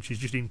first punch is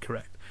just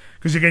incorrect.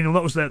 Because again, you'll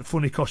notice that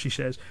Funakoshi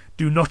says,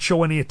 do not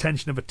show any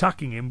intention of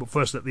attacking him, but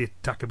first let the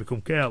attacker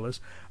become careless.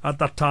 At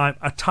that time,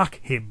 attack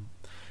him.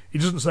 He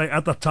doesn't say,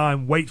 at that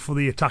time, wait for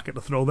the attacker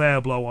to throw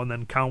their blow and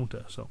then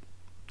counter. So,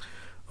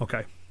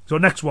 okay. So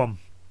next one.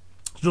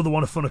 There's another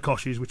one of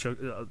Funakoshi's, which I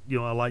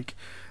like.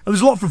 And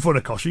there's a lot from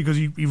Funakoshi, because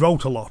he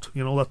wrote a lot.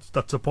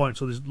 That's the point.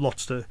 So there's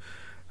lots to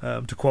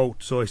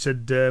quote. So he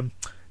said,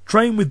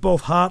 train with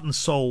both heart and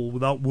soul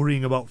without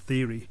worrying about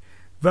theory.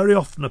 Very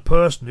often a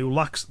person who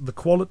lacks the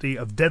quality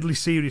of deadly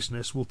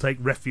seriousness will take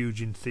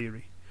refuge in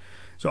theory.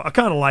 So I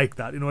kind of like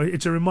that.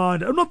 It's a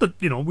reminder. Not that,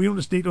 we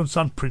just need to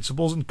understand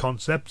principles and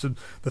concepts, and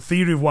the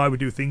theory of why we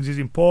do things is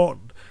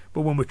important.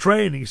 But when we're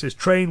training, he says,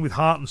 train with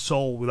heart and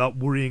soul without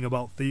worrying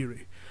about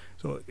theory.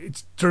 So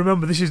it's to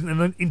remember this isn't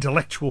an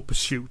intellectual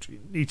pursuit.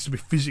 It needs to be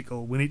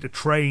physical. We need to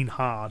train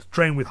hard,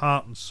 train with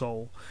heart and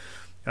soul.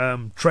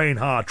 Train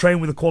hard, train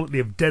with the quality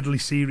of deadly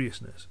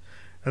seriousness.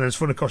 And then as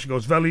Funakoshi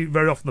goes, very,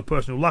 very often the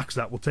person who lacks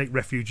that will take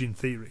refuge in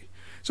theory.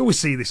 So we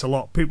see this a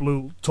lot. People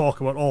who talk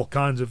about all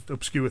kinds of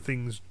obscure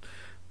things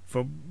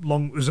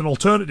as an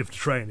alternative to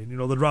training.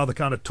 They'd rather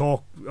kind of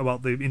talk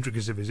about the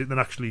intricacies of it than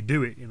actually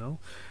do it.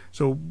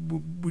 So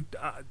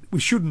we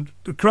shouldn't.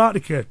 The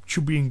karateka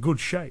should be in good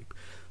shape.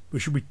 We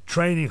should be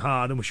training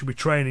hard, and we should be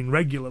training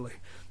regularly.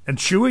 And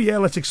sure, yeah,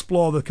 let's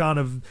explore the kind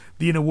of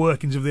the inner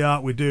workings of the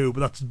art we do, but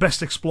that's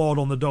best explored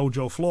on the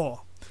dojo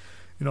floor.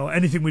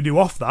 Anything we do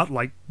off that,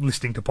 like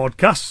listening to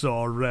podcasts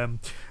or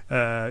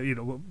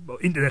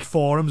internet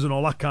forums and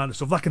all that kind of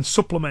stuff, that can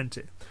supplement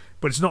it,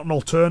 but it's not an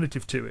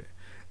alternative to it.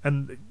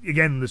 And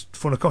again, as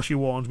Funakoshi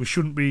warns, we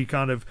shouldn't be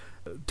kind of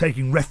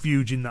taking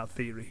refuge in that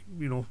theory.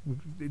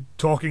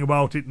 Talking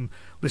about it and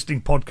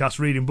listening podcasts,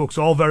 reading books,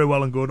 all very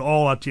well and good,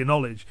 all add to your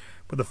knowledge.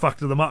 But the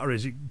fact of the matter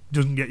is, it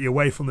doesn't get you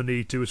away from the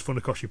need to, as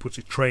Funakoshi puts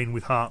it, train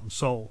with heart and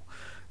soul.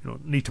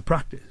 Need to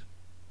practice.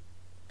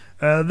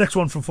 Next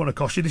one from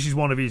Funakoshi. This is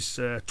one of his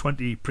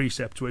 20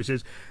 precepts where he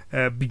says,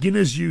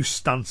 beginners use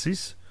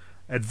stances,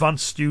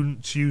 advanced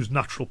students use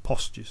natural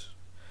postures.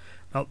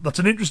 Now, that's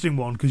an interesting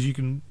one because you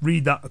can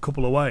read that a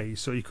couple of ways.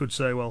 So you could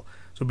say, well,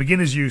 so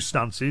beginners use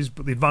stances,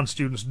 but the advanced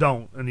students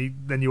don't.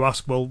 And then you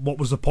ask, well, what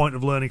was the point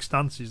of learning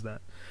stances then?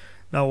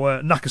 Now,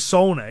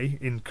 Nakasone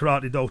in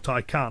Karate Do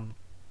Taikan,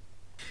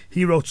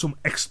 he wrote some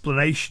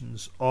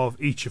explanations of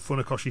each of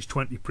Funakoshi's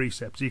 20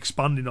 precepts. He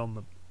expanded on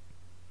them.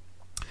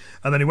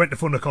 And then he went to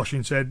Funakoshi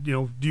and said,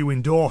 do you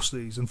endorse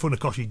these? And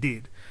Funakoshi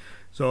did.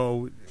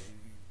 So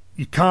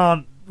you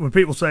can't, when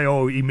people say,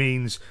 oh, he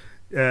means,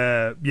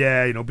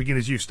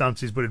 beginners use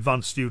stances, but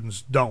advanced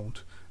students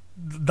don't.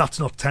 That's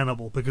not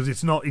tenable because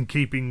it's not in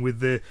keeping with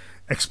the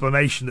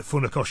explanation that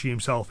Funakoshi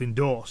himself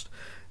endorsed.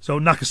 So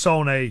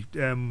Nakasone,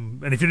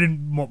 and if you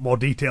didn't want more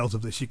details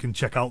of this, you can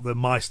check out the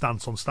My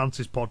Stance on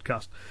Stances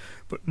podcast.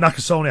 But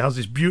Nakasone has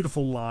this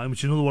beautiful line, which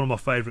is another one of my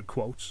favourite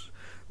quotes,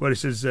 where he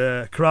says,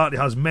 karate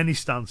has many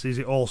stances,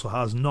 it also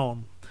has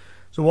none.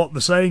 So what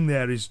they're saying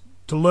there is,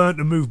 to learn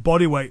to move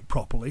body weight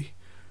properly,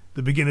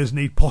 the beginners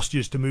need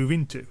postures to move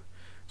into.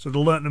 So to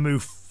learn to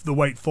move the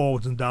weight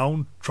forwards and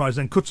down, try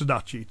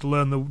Zenkutsudachi. To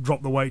learn to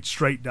drop the weight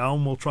straight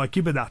down, we'll try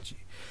Kibadachi.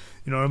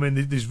 You know what I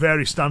mean? There's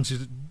various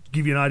stances that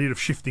give you an idea of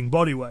shifting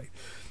body weight.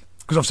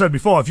 Because I've said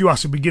before, if you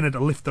ask a beginner to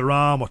lift their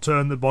arm or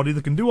turn the body,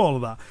 they can do all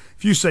of that.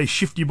 If you say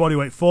shift your body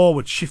weight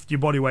forward, shift your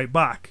body weight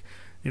back,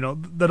 they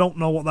don't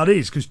know what that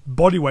is, because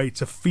body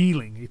weight's a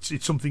feeling.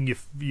 It's something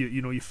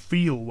you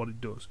feel what it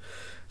does.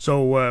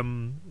 So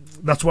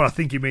that's what I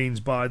think he means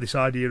by this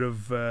idea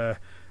of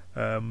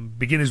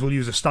beginners will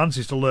use the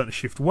stances to learn to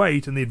shift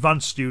weight, and the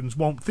advanced students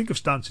won't think of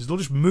stances. They'll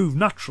just move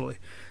naturally,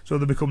 so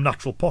they become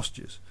natural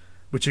postures.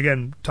 which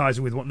again ties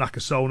in with what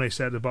Nakasone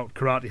said about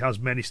karate has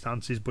many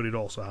stances, but it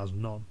also has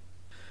none.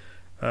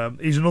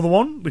 Here's another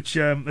one, which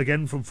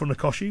again from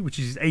Funakoshi, which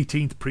is his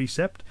 18th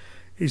precept.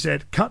 He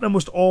said, kata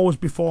must always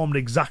be formed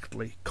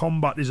exactly.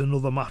 Combat is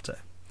another matter.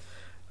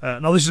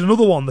 Now this is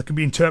another one that can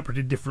be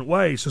interpreted different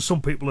ways. So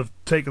some people have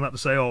taken that to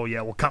say, oh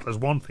yeah, well kata's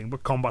one thing,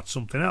 but combat's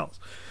something else.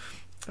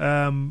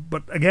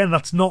 But again,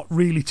 that's not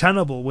really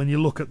tenable when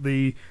you look at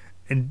the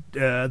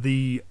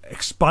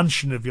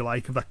expansion, if you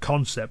like, of that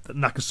concept that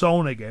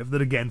Nakasone gave,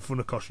 that again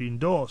Funakoshi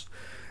endorsed.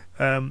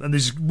 And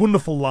there's a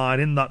wonderful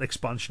line in that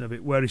expansion of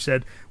it where he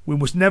said, we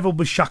must never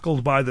be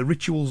shackled by the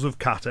rituals of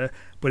kata,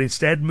 but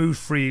instead move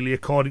freely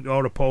according to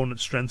our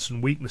opponent's strengths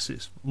and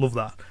weaknesses. Love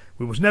that.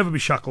 We must never be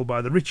shackled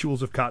by the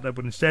rituals of kata,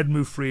 but instead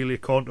move freely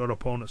according to our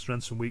opponent's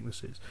strengths and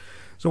weaknesses.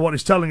 So what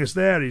he's telling us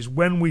there is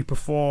when we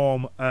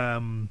perform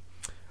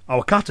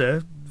our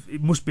kata,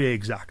 it must be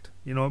exact.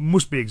 It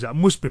must be exact, it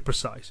must be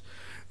precise.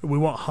 We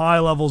want high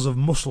levels of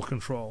muscle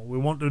control. We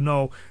want to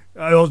know,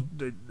 I always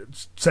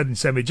said in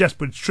semi-jest,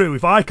 but it's true,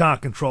 if I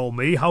can't control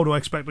me, how do I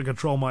expect to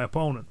control my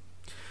opponent?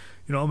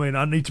 You know what I mean?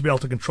 I need to be able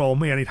to control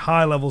me. I need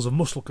high levels of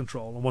muscle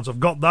control. And once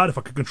I've got that, if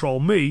I can control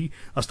me,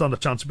 I stand a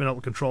chance of being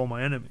able to control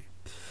my enemy.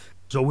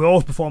 So we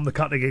always perform the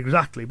kata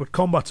exactly, but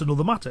combat's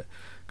another matter,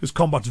 because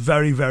combat's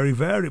very, very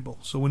variable.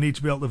 So we need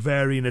to be able to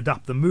vary and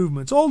adapt the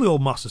movements. All the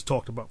old masters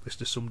talked about this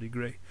to some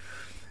degree.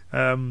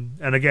 And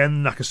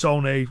again,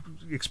 Nakasone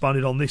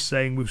expanded on this,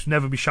 saying we must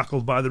never be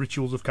shackled by the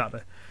rituals of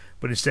kata,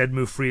 but instead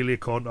move freely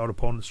according to our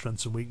opponent's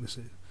strengths and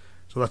weaknesses.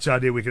 So that's the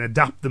idea, we can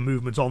adapt the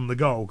movements on the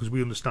go because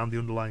we understand the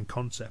underlying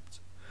concepts.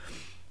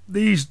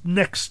 These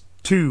next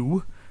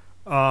two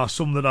are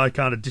some that I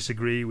kind of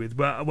disagree with,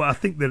 but I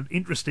think they're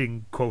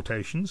interesting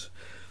quotations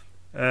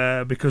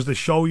because they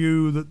show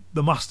you that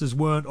the masters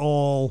weren't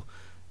all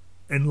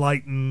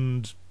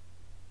enlightened,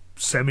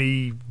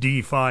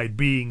 semi-deified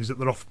beings that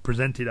they're often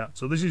presented at.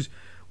 So this is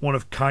one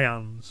of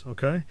Kaian's,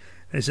 okay?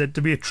 And he said,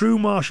 to be a true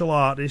martial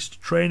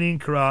artist, training in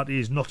karate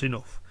is not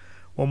enough.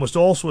 One must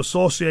also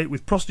associate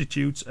with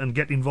prostitutes and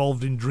get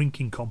involved in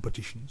drinking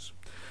competitions.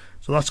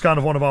 So that's kind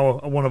of one of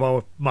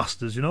our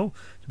masters, To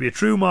be a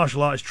true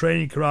martial artist,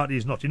 training in karate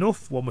is not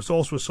enough. One must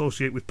also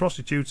associate with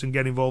prostitutes and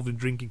get involved in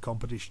drinking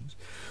competitions.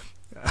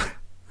 I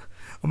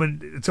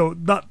mean, so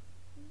that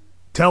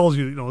tells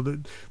you,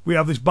 that we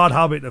have this bad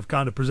habit of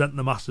kind of presenting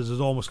the masters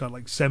as almost kind of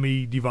like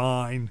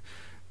semi-divine.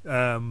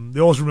 They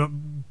always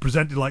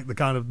presented like the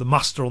kind of the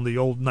master on the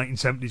old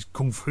 1970s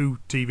Kung Fu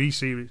TV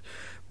series,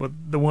 but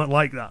they weren't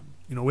like that.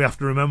 We have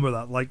to remember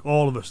that. Like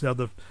all of us, they have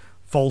the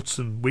faults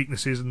and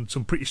weaknesses and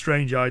some pretty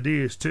strange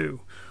ideas too.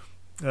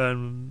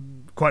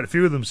 And quite a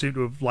few of them seem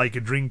to have like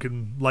a drink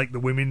and like the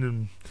women,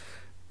 and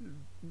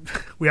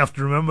we have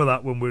to remember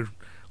that when we're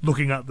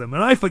looking at them.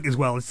 And I think as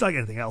well, it's like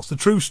anything else, the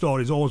true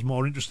story is always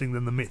more interesting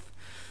than the myth.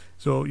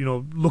 So,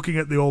 looking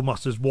at the old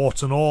masters,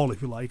 warts and all,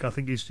 if you like, I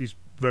think is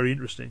very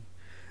interesting.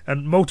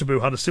 And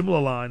Motobu had a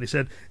similar line. He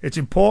said, it's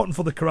important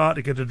for the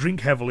karateka to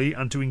drink heavily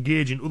and to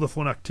engage in other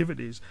fun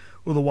activities,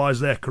 otherwise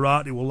their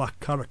karate will lack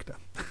character.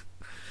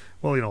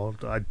 Well,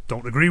 I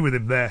don't agree with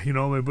him there,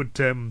 but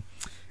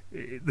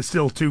there's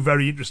still two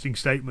very interesting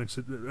statements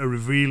that are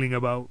revealing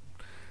about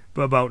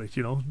it,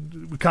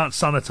 We can't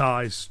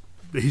sanitize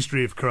the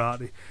history of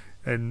karate,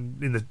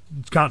 and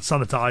can't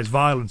sanitize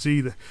violence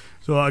either.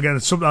 So again,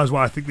 it's sometimes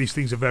why I think these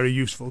things are very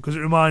useful, because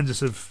it reminds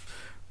us of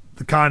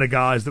the kind of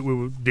guys that we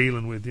were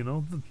dealing with,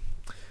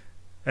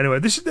 Anyway,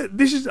 this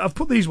is I've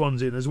put these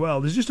ones in as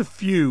well. There's just a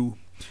few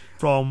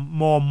from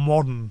more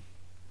modern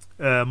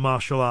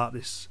martial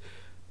artists,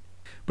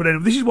 but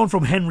anyway, this is one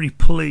from Henry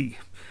Plee.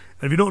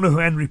 And if you don't know who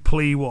Henry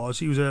Plee was,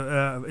 he was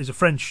he's a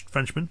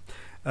Frenchman.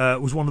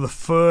 Was one of the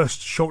first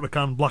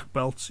Shotokan black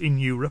belts in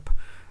Europe.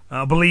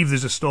 I believe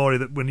there's a story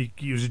that when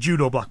he was a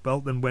judo black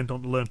belt, then went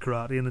on to learn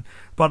karate, and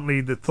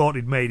apparently they thought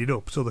he'd made it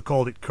up, so they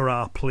called it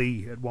Kara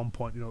Plee at one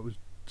point. It was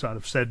sort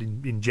of said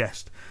in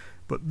jest.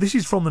 But this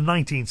is from the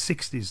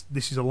 1960s.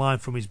 This is a line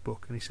from his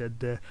book, and he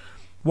said,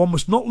 one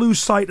must not lose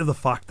sight of the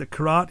fact that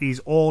karate is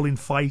all in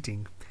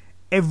fighting.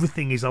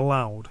 Everything is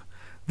allowed.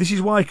 This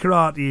is why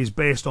karate is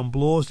based on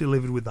blows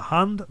delivered with the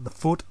hand, the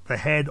foot, the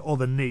head, or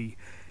the knee.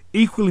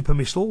 Equally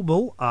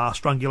permissible are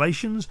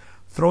strangulations,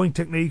 throwing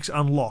techniques,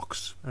 and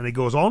locks. And he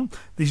goes on,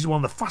 this is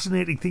one of the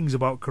fascinating things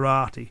about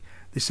karate.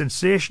 The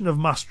sensation of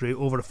mastery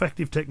over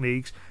effective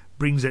techniques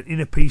brings an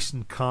inner peace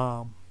and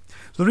calm.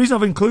 So the reason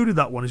I've included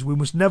that one is we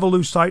must never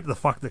lose sight of the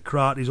fact that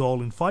karate is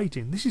all in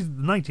fighting. This is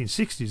the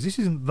 1960s. This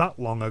isn't that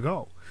long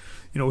ago.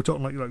 We're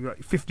talking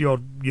like 50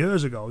 odd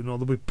years ago. There'll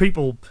be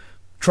people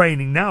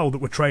training now that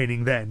were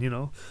training then.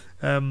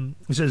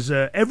 He says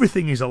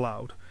everything is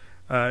allowed.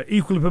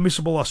 Equally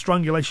permissible are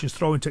strangulations,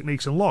 throwing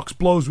techniques, and locks,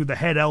 blows with the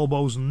head,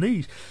 elbows, and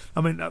knees.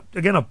 I mean,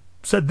 again, I've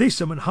said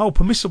this. I mean, how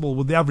permissible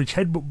would the average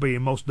headbutt be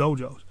in most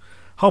dojos?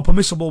 How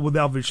permissible would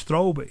the average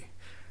throw be?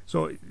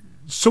 So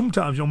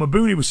sometimes,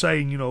 Mabuni was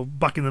saying,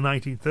 back in the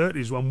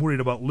 1930s, when I'm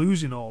worried about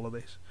losing all of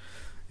this,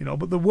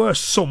 but there were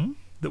some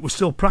that were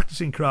still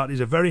practicing karate as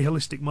a very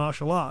holistic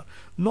martial art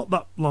not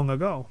that long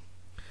ago.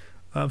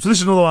 So this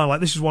is another line, like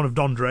this is one of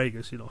Don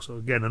Drager's, so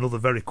again, another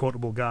very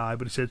quotable guy,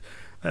 but he said,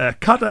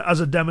 kata as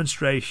a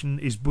demonstration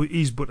is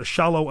but a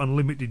shallow and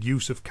limited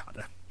use of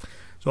kata.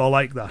 So I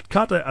like that.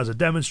 Kata as a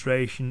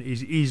demonstration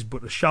is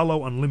but a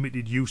shallow and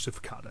limited use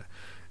of kata.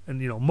 And,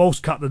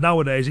 most kata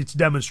nowadays, it's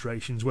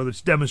demonstrations, whether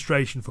it's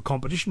demonstration for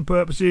competition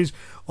purposes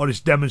or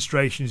it's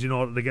demonstrations in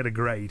order to get a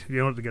grade, in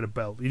order to get a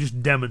belt. You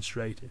just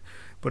demonstrate it.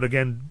 But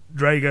again,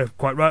 Drager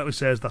quite rightly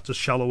says that's a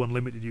shallow and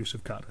limited use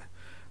of kata.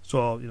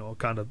 So,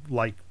 kind of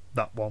like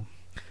that one.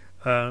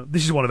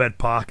 This is one of Ed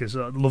Parker's.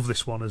 I love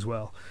this one as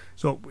well.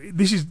 So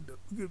this is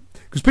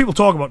because people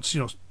talk about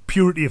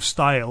purity of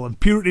style, and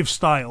purity of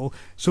style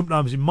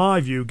sometimes, in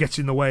my view, gets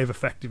in the way of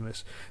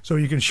effectiveness. So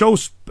you can show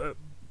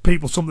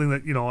people something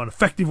that an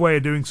effective way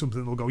of doing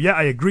something. They'll go, yeah,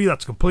 I agree,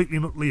 that's completely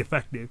and utterly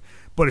effective,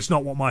 but it's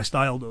not what my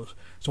style does.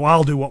 So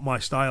I'll do what my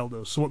style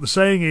does. So what they're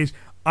saying is,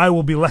 I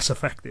will be less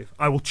effective.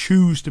 I will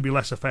choose to be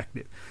less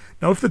effective.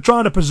 Now, if they're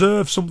trying to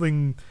preserve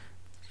something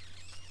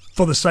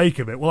for the sake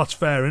of it, well, that's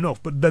fair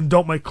enough, but then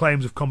don't make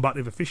claims of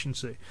combative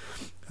efficiency.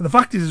 And the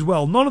fact is as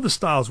well, none of the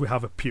styles we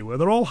have are pure.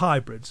 They're all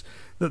hybrids.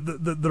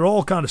 They're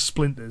all kind of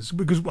splinters,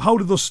 because how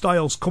did those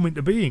styles come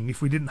into being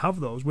if we didn't have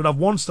those? We'd have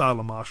one style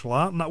of martial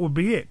art and that would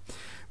be it.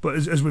 But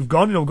as we've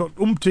gone, we've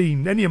got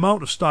any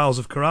amount of styles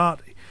of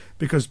karate,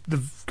 because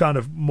they've kind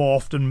of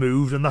morphed and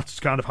moved, and that's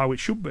kind of how it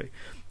should be.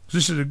 So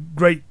this is a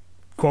great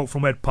quote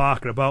from Ed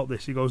Parker about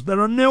this. He goes,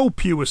 "There are no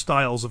pure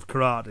styles of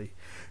karate.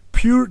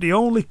 Purity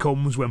only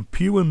comes when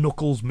pure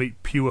knuckles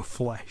meet pure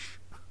flesh."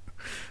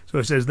 So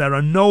it says, there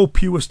are no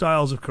pure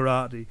styles of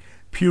karate.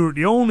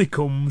 Purity only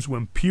comes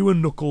when pure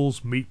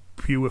knuckles meet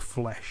pure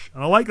flesh.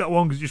 And I like that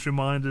one because it just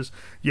reminds us,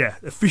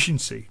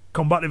 efficiency,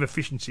 combative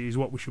efficiency is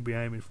what we should be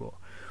aiming for.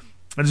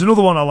 And there's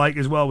another one I like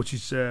as well, which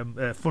is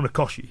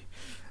Funakoshi,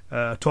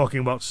 talking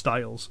about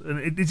styles. And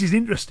it is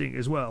interesting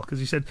as well, because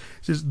he says,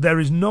 there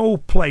is no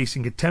place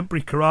in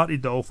contemporary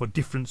karate-do for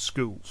different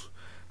schools.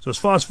 So as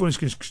far as fun is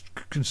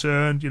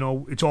concerned,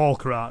 it's all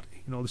karate.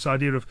 This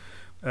idea of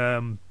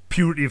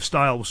purity of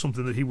style was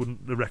something that he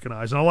wouldn't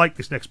recognise. And I like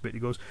this next bit. He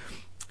goes,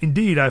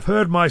 "Indeed, I've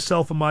heard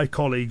myself and my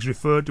colleagues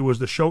referred to as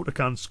the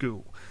Shotokan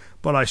school,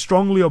 but I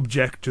strongly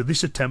object to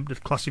this attempt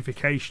at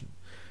classification."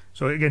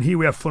 So again, here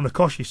we have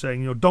Funakoshi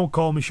saying, don't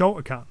call me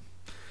Shotokan.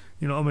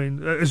 You know what I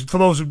mean? For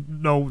those who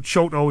know,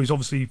 Shoto is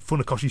obviously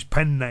Funakoshi's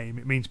pen name.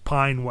 It means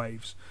pine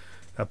waves.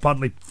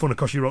 Apparently,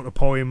 Funakoshi wrote a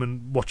poem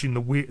and watching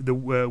the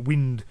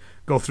wind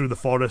go through the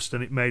forest,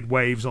 and it made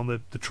waves on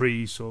the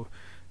trees, so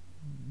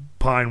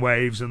pine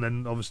waves. And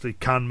then obviously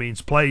kan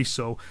means place,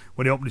 so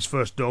when he opened his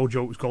first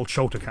dojo, it was called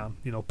Shotokan,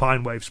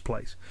 pine waves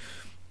place.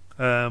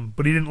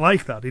 But he didn't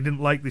like that. He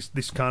didn't like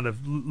this kind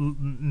of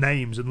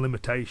names and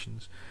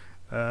limitations.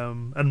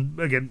 And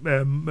again,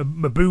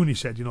 Mabuni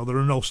said, there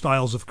are no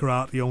styles of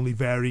karate, only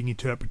varying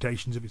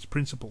interpretations of its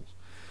principles.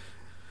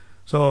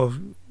 So,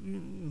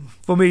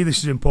 for me, this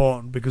is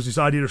important, because this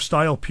idea of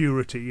style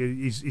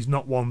purity is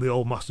not one the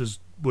old masters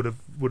would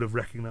have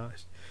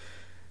recognised.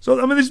 So,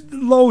 I mean, there's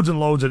loads and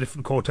loads of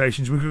different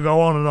quotations. We could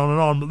go on and on and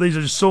on, but these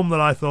are just some that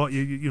I thought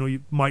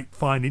you might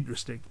find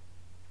interesting.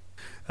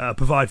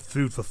 Provide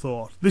food for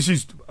thought. This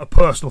is a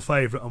personal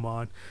favourite of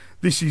mine.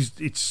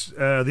 It's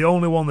the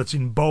only one that's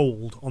in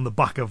bold on the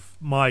back of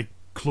my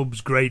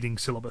club's grading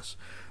syllabus.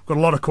 I've got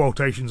a lot of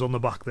quotations on the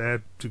back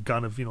there to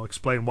kind of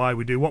explain why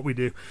we do what we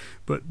do,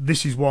 but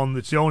this is one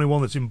that's the only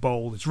one that's in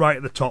bold. It's right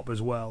at the top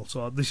as well.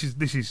 So this is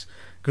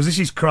because this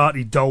is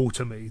karate do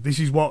to me. This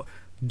is what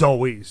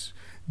do is.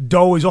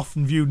 Do is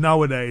often viewed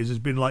nowadays as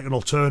being like an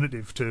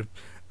alternative to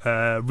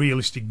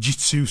realistic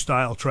jitsu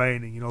style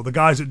training. The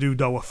guys that do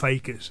do are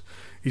fakers,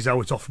 is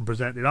how it's often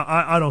presented.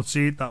 I don't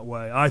see it that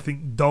way. I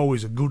think do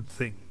is a good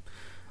thing.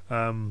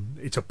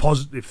 It's a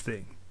positive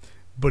thing,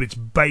 but it's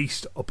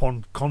based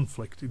upon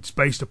conflict. It's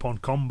based upon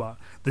combat.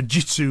 The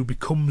jitsu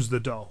becomes the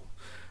do.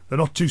 They're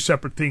not two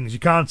separate things. You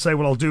can't say,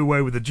 well, I'll do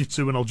away with the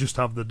jitsu and I'll just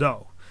have the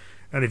do.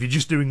 And if you're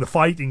just doing the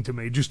fighting, to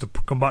me, just the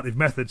combative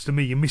methods, to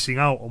me, you're missing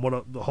out on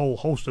what the whole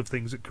host of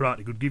things that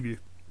karate could give you.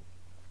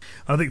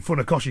 And I think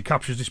Funakoshi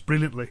captures this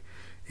brilliantly.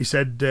 He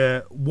said,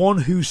 one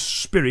whose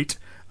spirit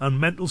and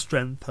mental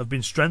strength have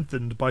been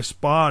strengthened by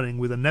sparring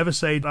with a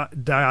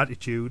never-say-die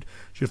attitude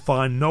should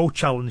find no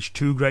challenge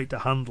too great to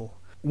handle.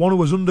 One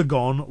who has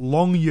undergone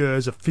long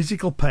years of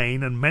physical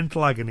pain and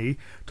mental agony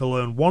to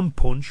learn one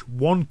punch,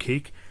 one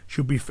kick,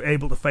 should be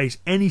able to face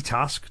any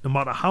task, no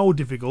matter how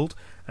difficult,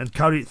 and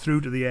carry it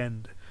through to the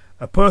end.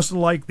 A person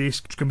like this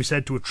can be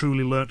said to have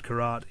truly learnt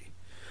karate.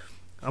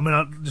 I mean,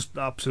 I just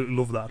absolutely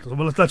love that.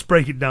 Well, let's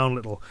break it down a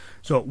little.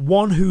 So,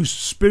 one whose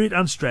spirit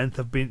and strength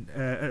have been,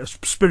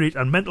 spirit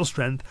and mental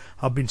strength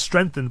have been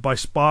strengthened by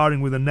sparring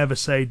with a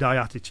never-say-die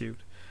attitude.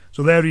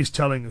 So there he's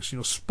telling us,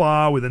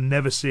 spar with a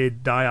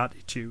never-say-die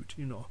attitude.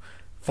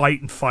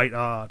 Fight and fight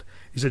hard.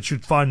 He said,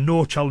 should find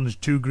no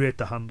challenge too great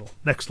to handle.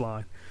 Next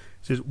line.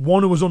 It says,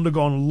 one who has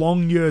undergone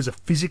long years of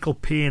physical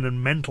pain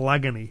and mental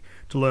agony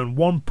to learn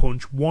one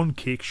punch, one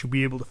kick, should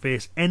be able to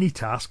face any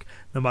task,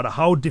 no matter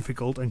how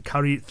difficult, and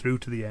carry it through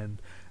to the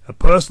end. A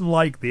person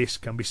like this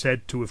can be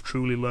said to have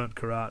truly learnt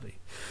karate.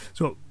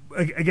 So,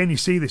 again, you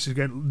see this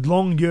again,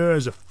 long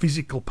years of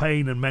physical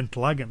pain and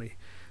mental agony.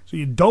 So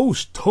you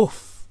do's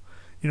tough.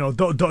 You know,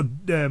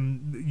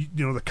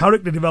 the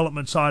character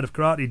development side of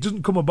karate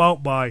doesn't come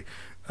about by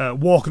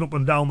walking up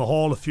and down the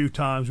hall a few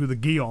times with a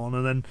gi on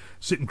and then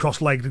sitting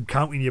cross-legged and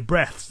counting your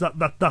breaths.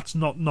 That's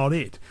not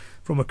it.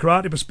 From a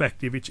karate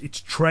perspective,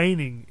 it's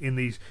training in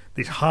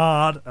this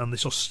hard and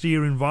this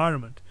austere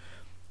environment,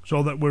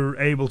 so that we're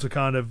able to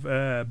kind of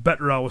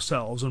better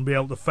ourselves and be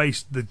able to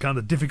face the kind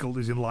of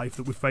difficulties in life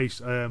that we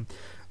face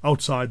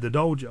outside the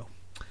dojo.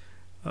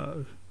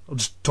 I'll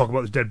just talk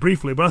about this dead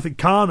briefly, but I think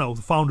Kano,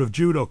 the founder of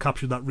judo,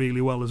 captured that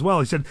really well as well.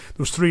 He said there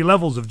was 3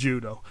 levels of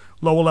judo: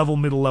 lower level,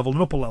 middle level,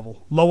 and upper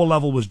level. Lower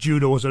level was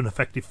judo as an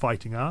effective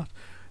fighting art.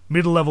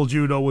 Middle level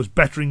judo was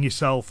bettering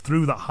yourself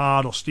through that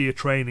hard, austere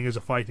training as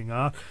a fighting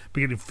art,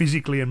 getting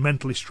physically and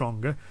mentally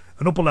stronger.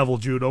 And upper level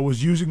judo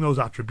was using those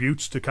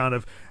attributes to kind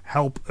of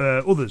help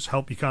others,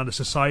 help your kind of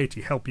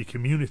society, help your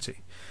community.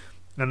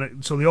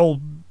 And so the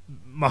old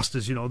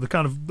masters, they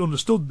kind of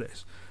understood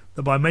this,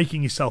 that by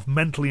making yourself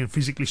mentally and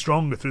physically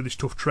stronger through this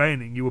tough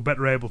training, you were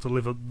better able to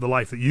live the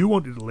life that you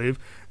wanted to live,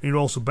 and you're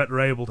also better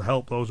able to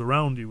help those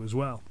around you as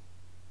well.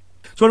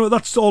 So anyway,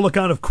 that's all the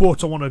kind of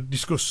quotes I want to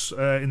discuss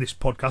in this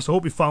podcast. I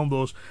hope you found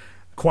those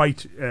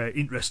quite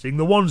interesting.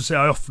 The ones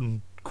I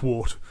often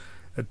quote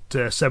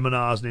at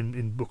seminars and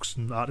in books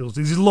and articles.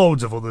 There's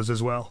loads of others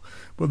as well,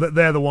 but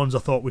they're the ones I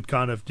thought we'd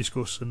kind of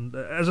discuss. And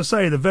as I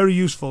say, they're very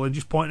useful in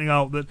just pointing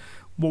out that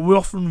what we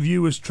often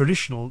view as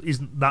traditional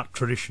isn't that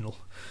traditional.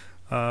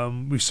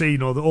 We see,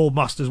 the old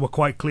masters were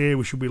quite clear.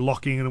 We should be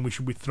locking and we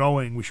should be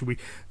throwing. We should be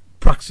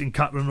practicing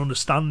kata and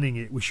understanding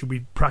it. We should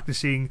be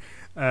practicing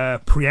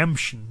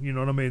preemption. You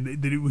know what I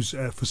mean? That it was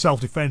for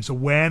self-defense.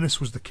 Awareness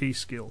was the key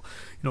skill.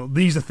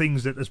 These are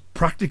things that, as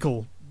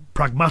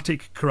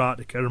pragmatic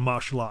karateka and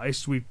martial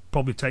artists, we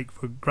probably take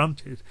for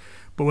granted.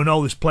 But we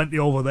know there's plenty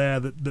over there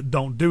that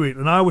don't do it.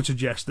 And I would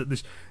suggest that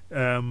this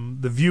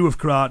the view of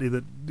karate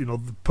that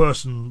the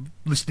person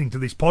listening to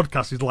this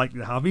podcast is likely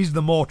to have is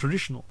the more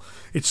traditional.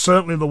 It's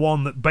certainly the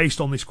one that,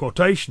 based on these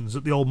quotations,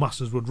 that the old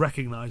masters would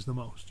recognise the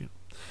most.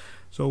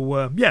 So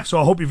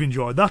I hope you've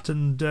enjoyed that,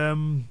 and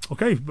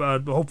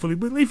hopefully,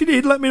 if you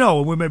did, let me know,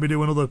 and we'll maybe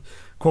do another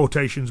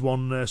quotations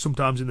one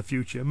sometimes in the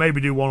future.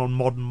 Maybe do one on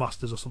modern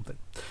masters or something.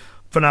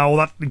 For now,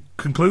 that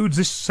concludes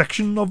this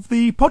section of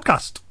the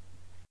podcast.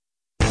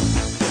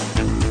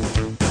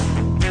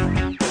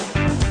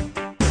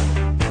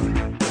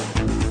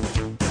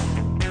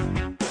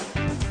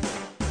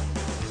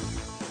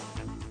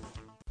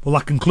 Well,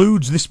 that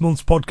concludes this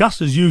month's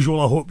podcast. As usual,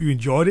 I hope you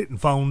enjoyed it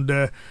and found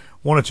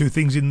one or two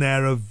things in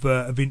there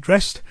of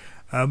interest.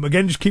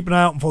 Again, just keep an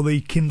eye out for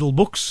the Kindle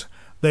books.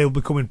 They'll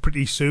be coming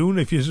pretty soon.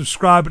 If you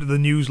subscribe to the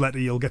newsletter,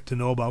 you'll get to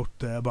know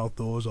about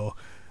those, or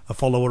a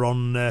follower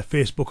on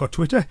Facebook or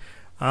Twitter.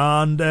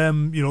 And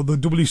the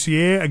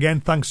WCA,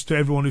 again, thanks to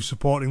everyone who's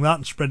supporting that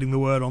and spreading the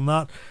word on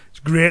that. It's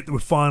great that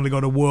we've finally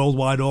got a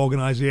worldwide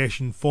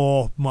organisation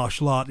for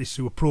martial artists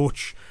who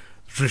approach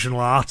traditional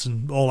arts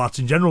and all arts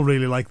in general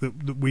really like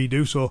that we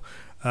do. So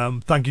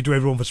thank you to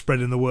everyone for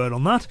spreading the word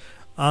on that.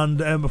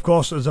 And of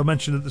course, as I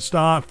mentioned at the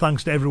start,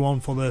 thanks to everyone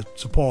for the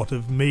support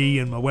of me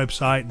and my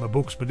website, my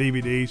books, my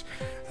DVDs,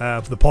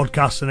 for the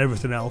podcasts and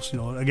everything else.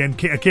 Again,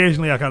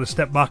 occasionally I kind of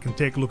step back and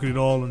take a look at it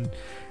all, and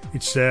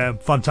it's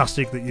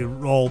fantastic that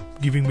you're all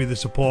giving me the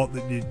support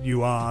that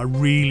you are. I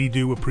really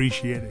do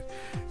appreciate it,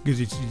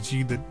 because it's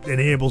you that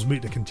enables me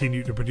to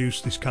continue to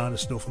produce this kind of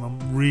stuff, and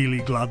I'm really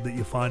glad that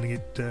you're finding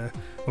it, well,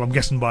 I'm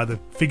guessing by the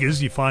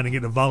figures, you're finding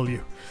it of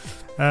value.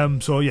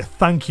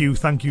 Thank you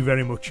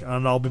very much,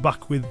 and I'll be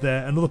back with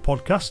another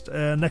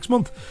podcast next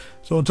month.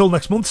 So until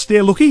next month,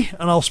 stay lucky,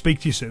 and I'll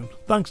speak to you soon.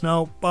 Thanks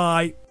now,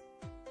 bye.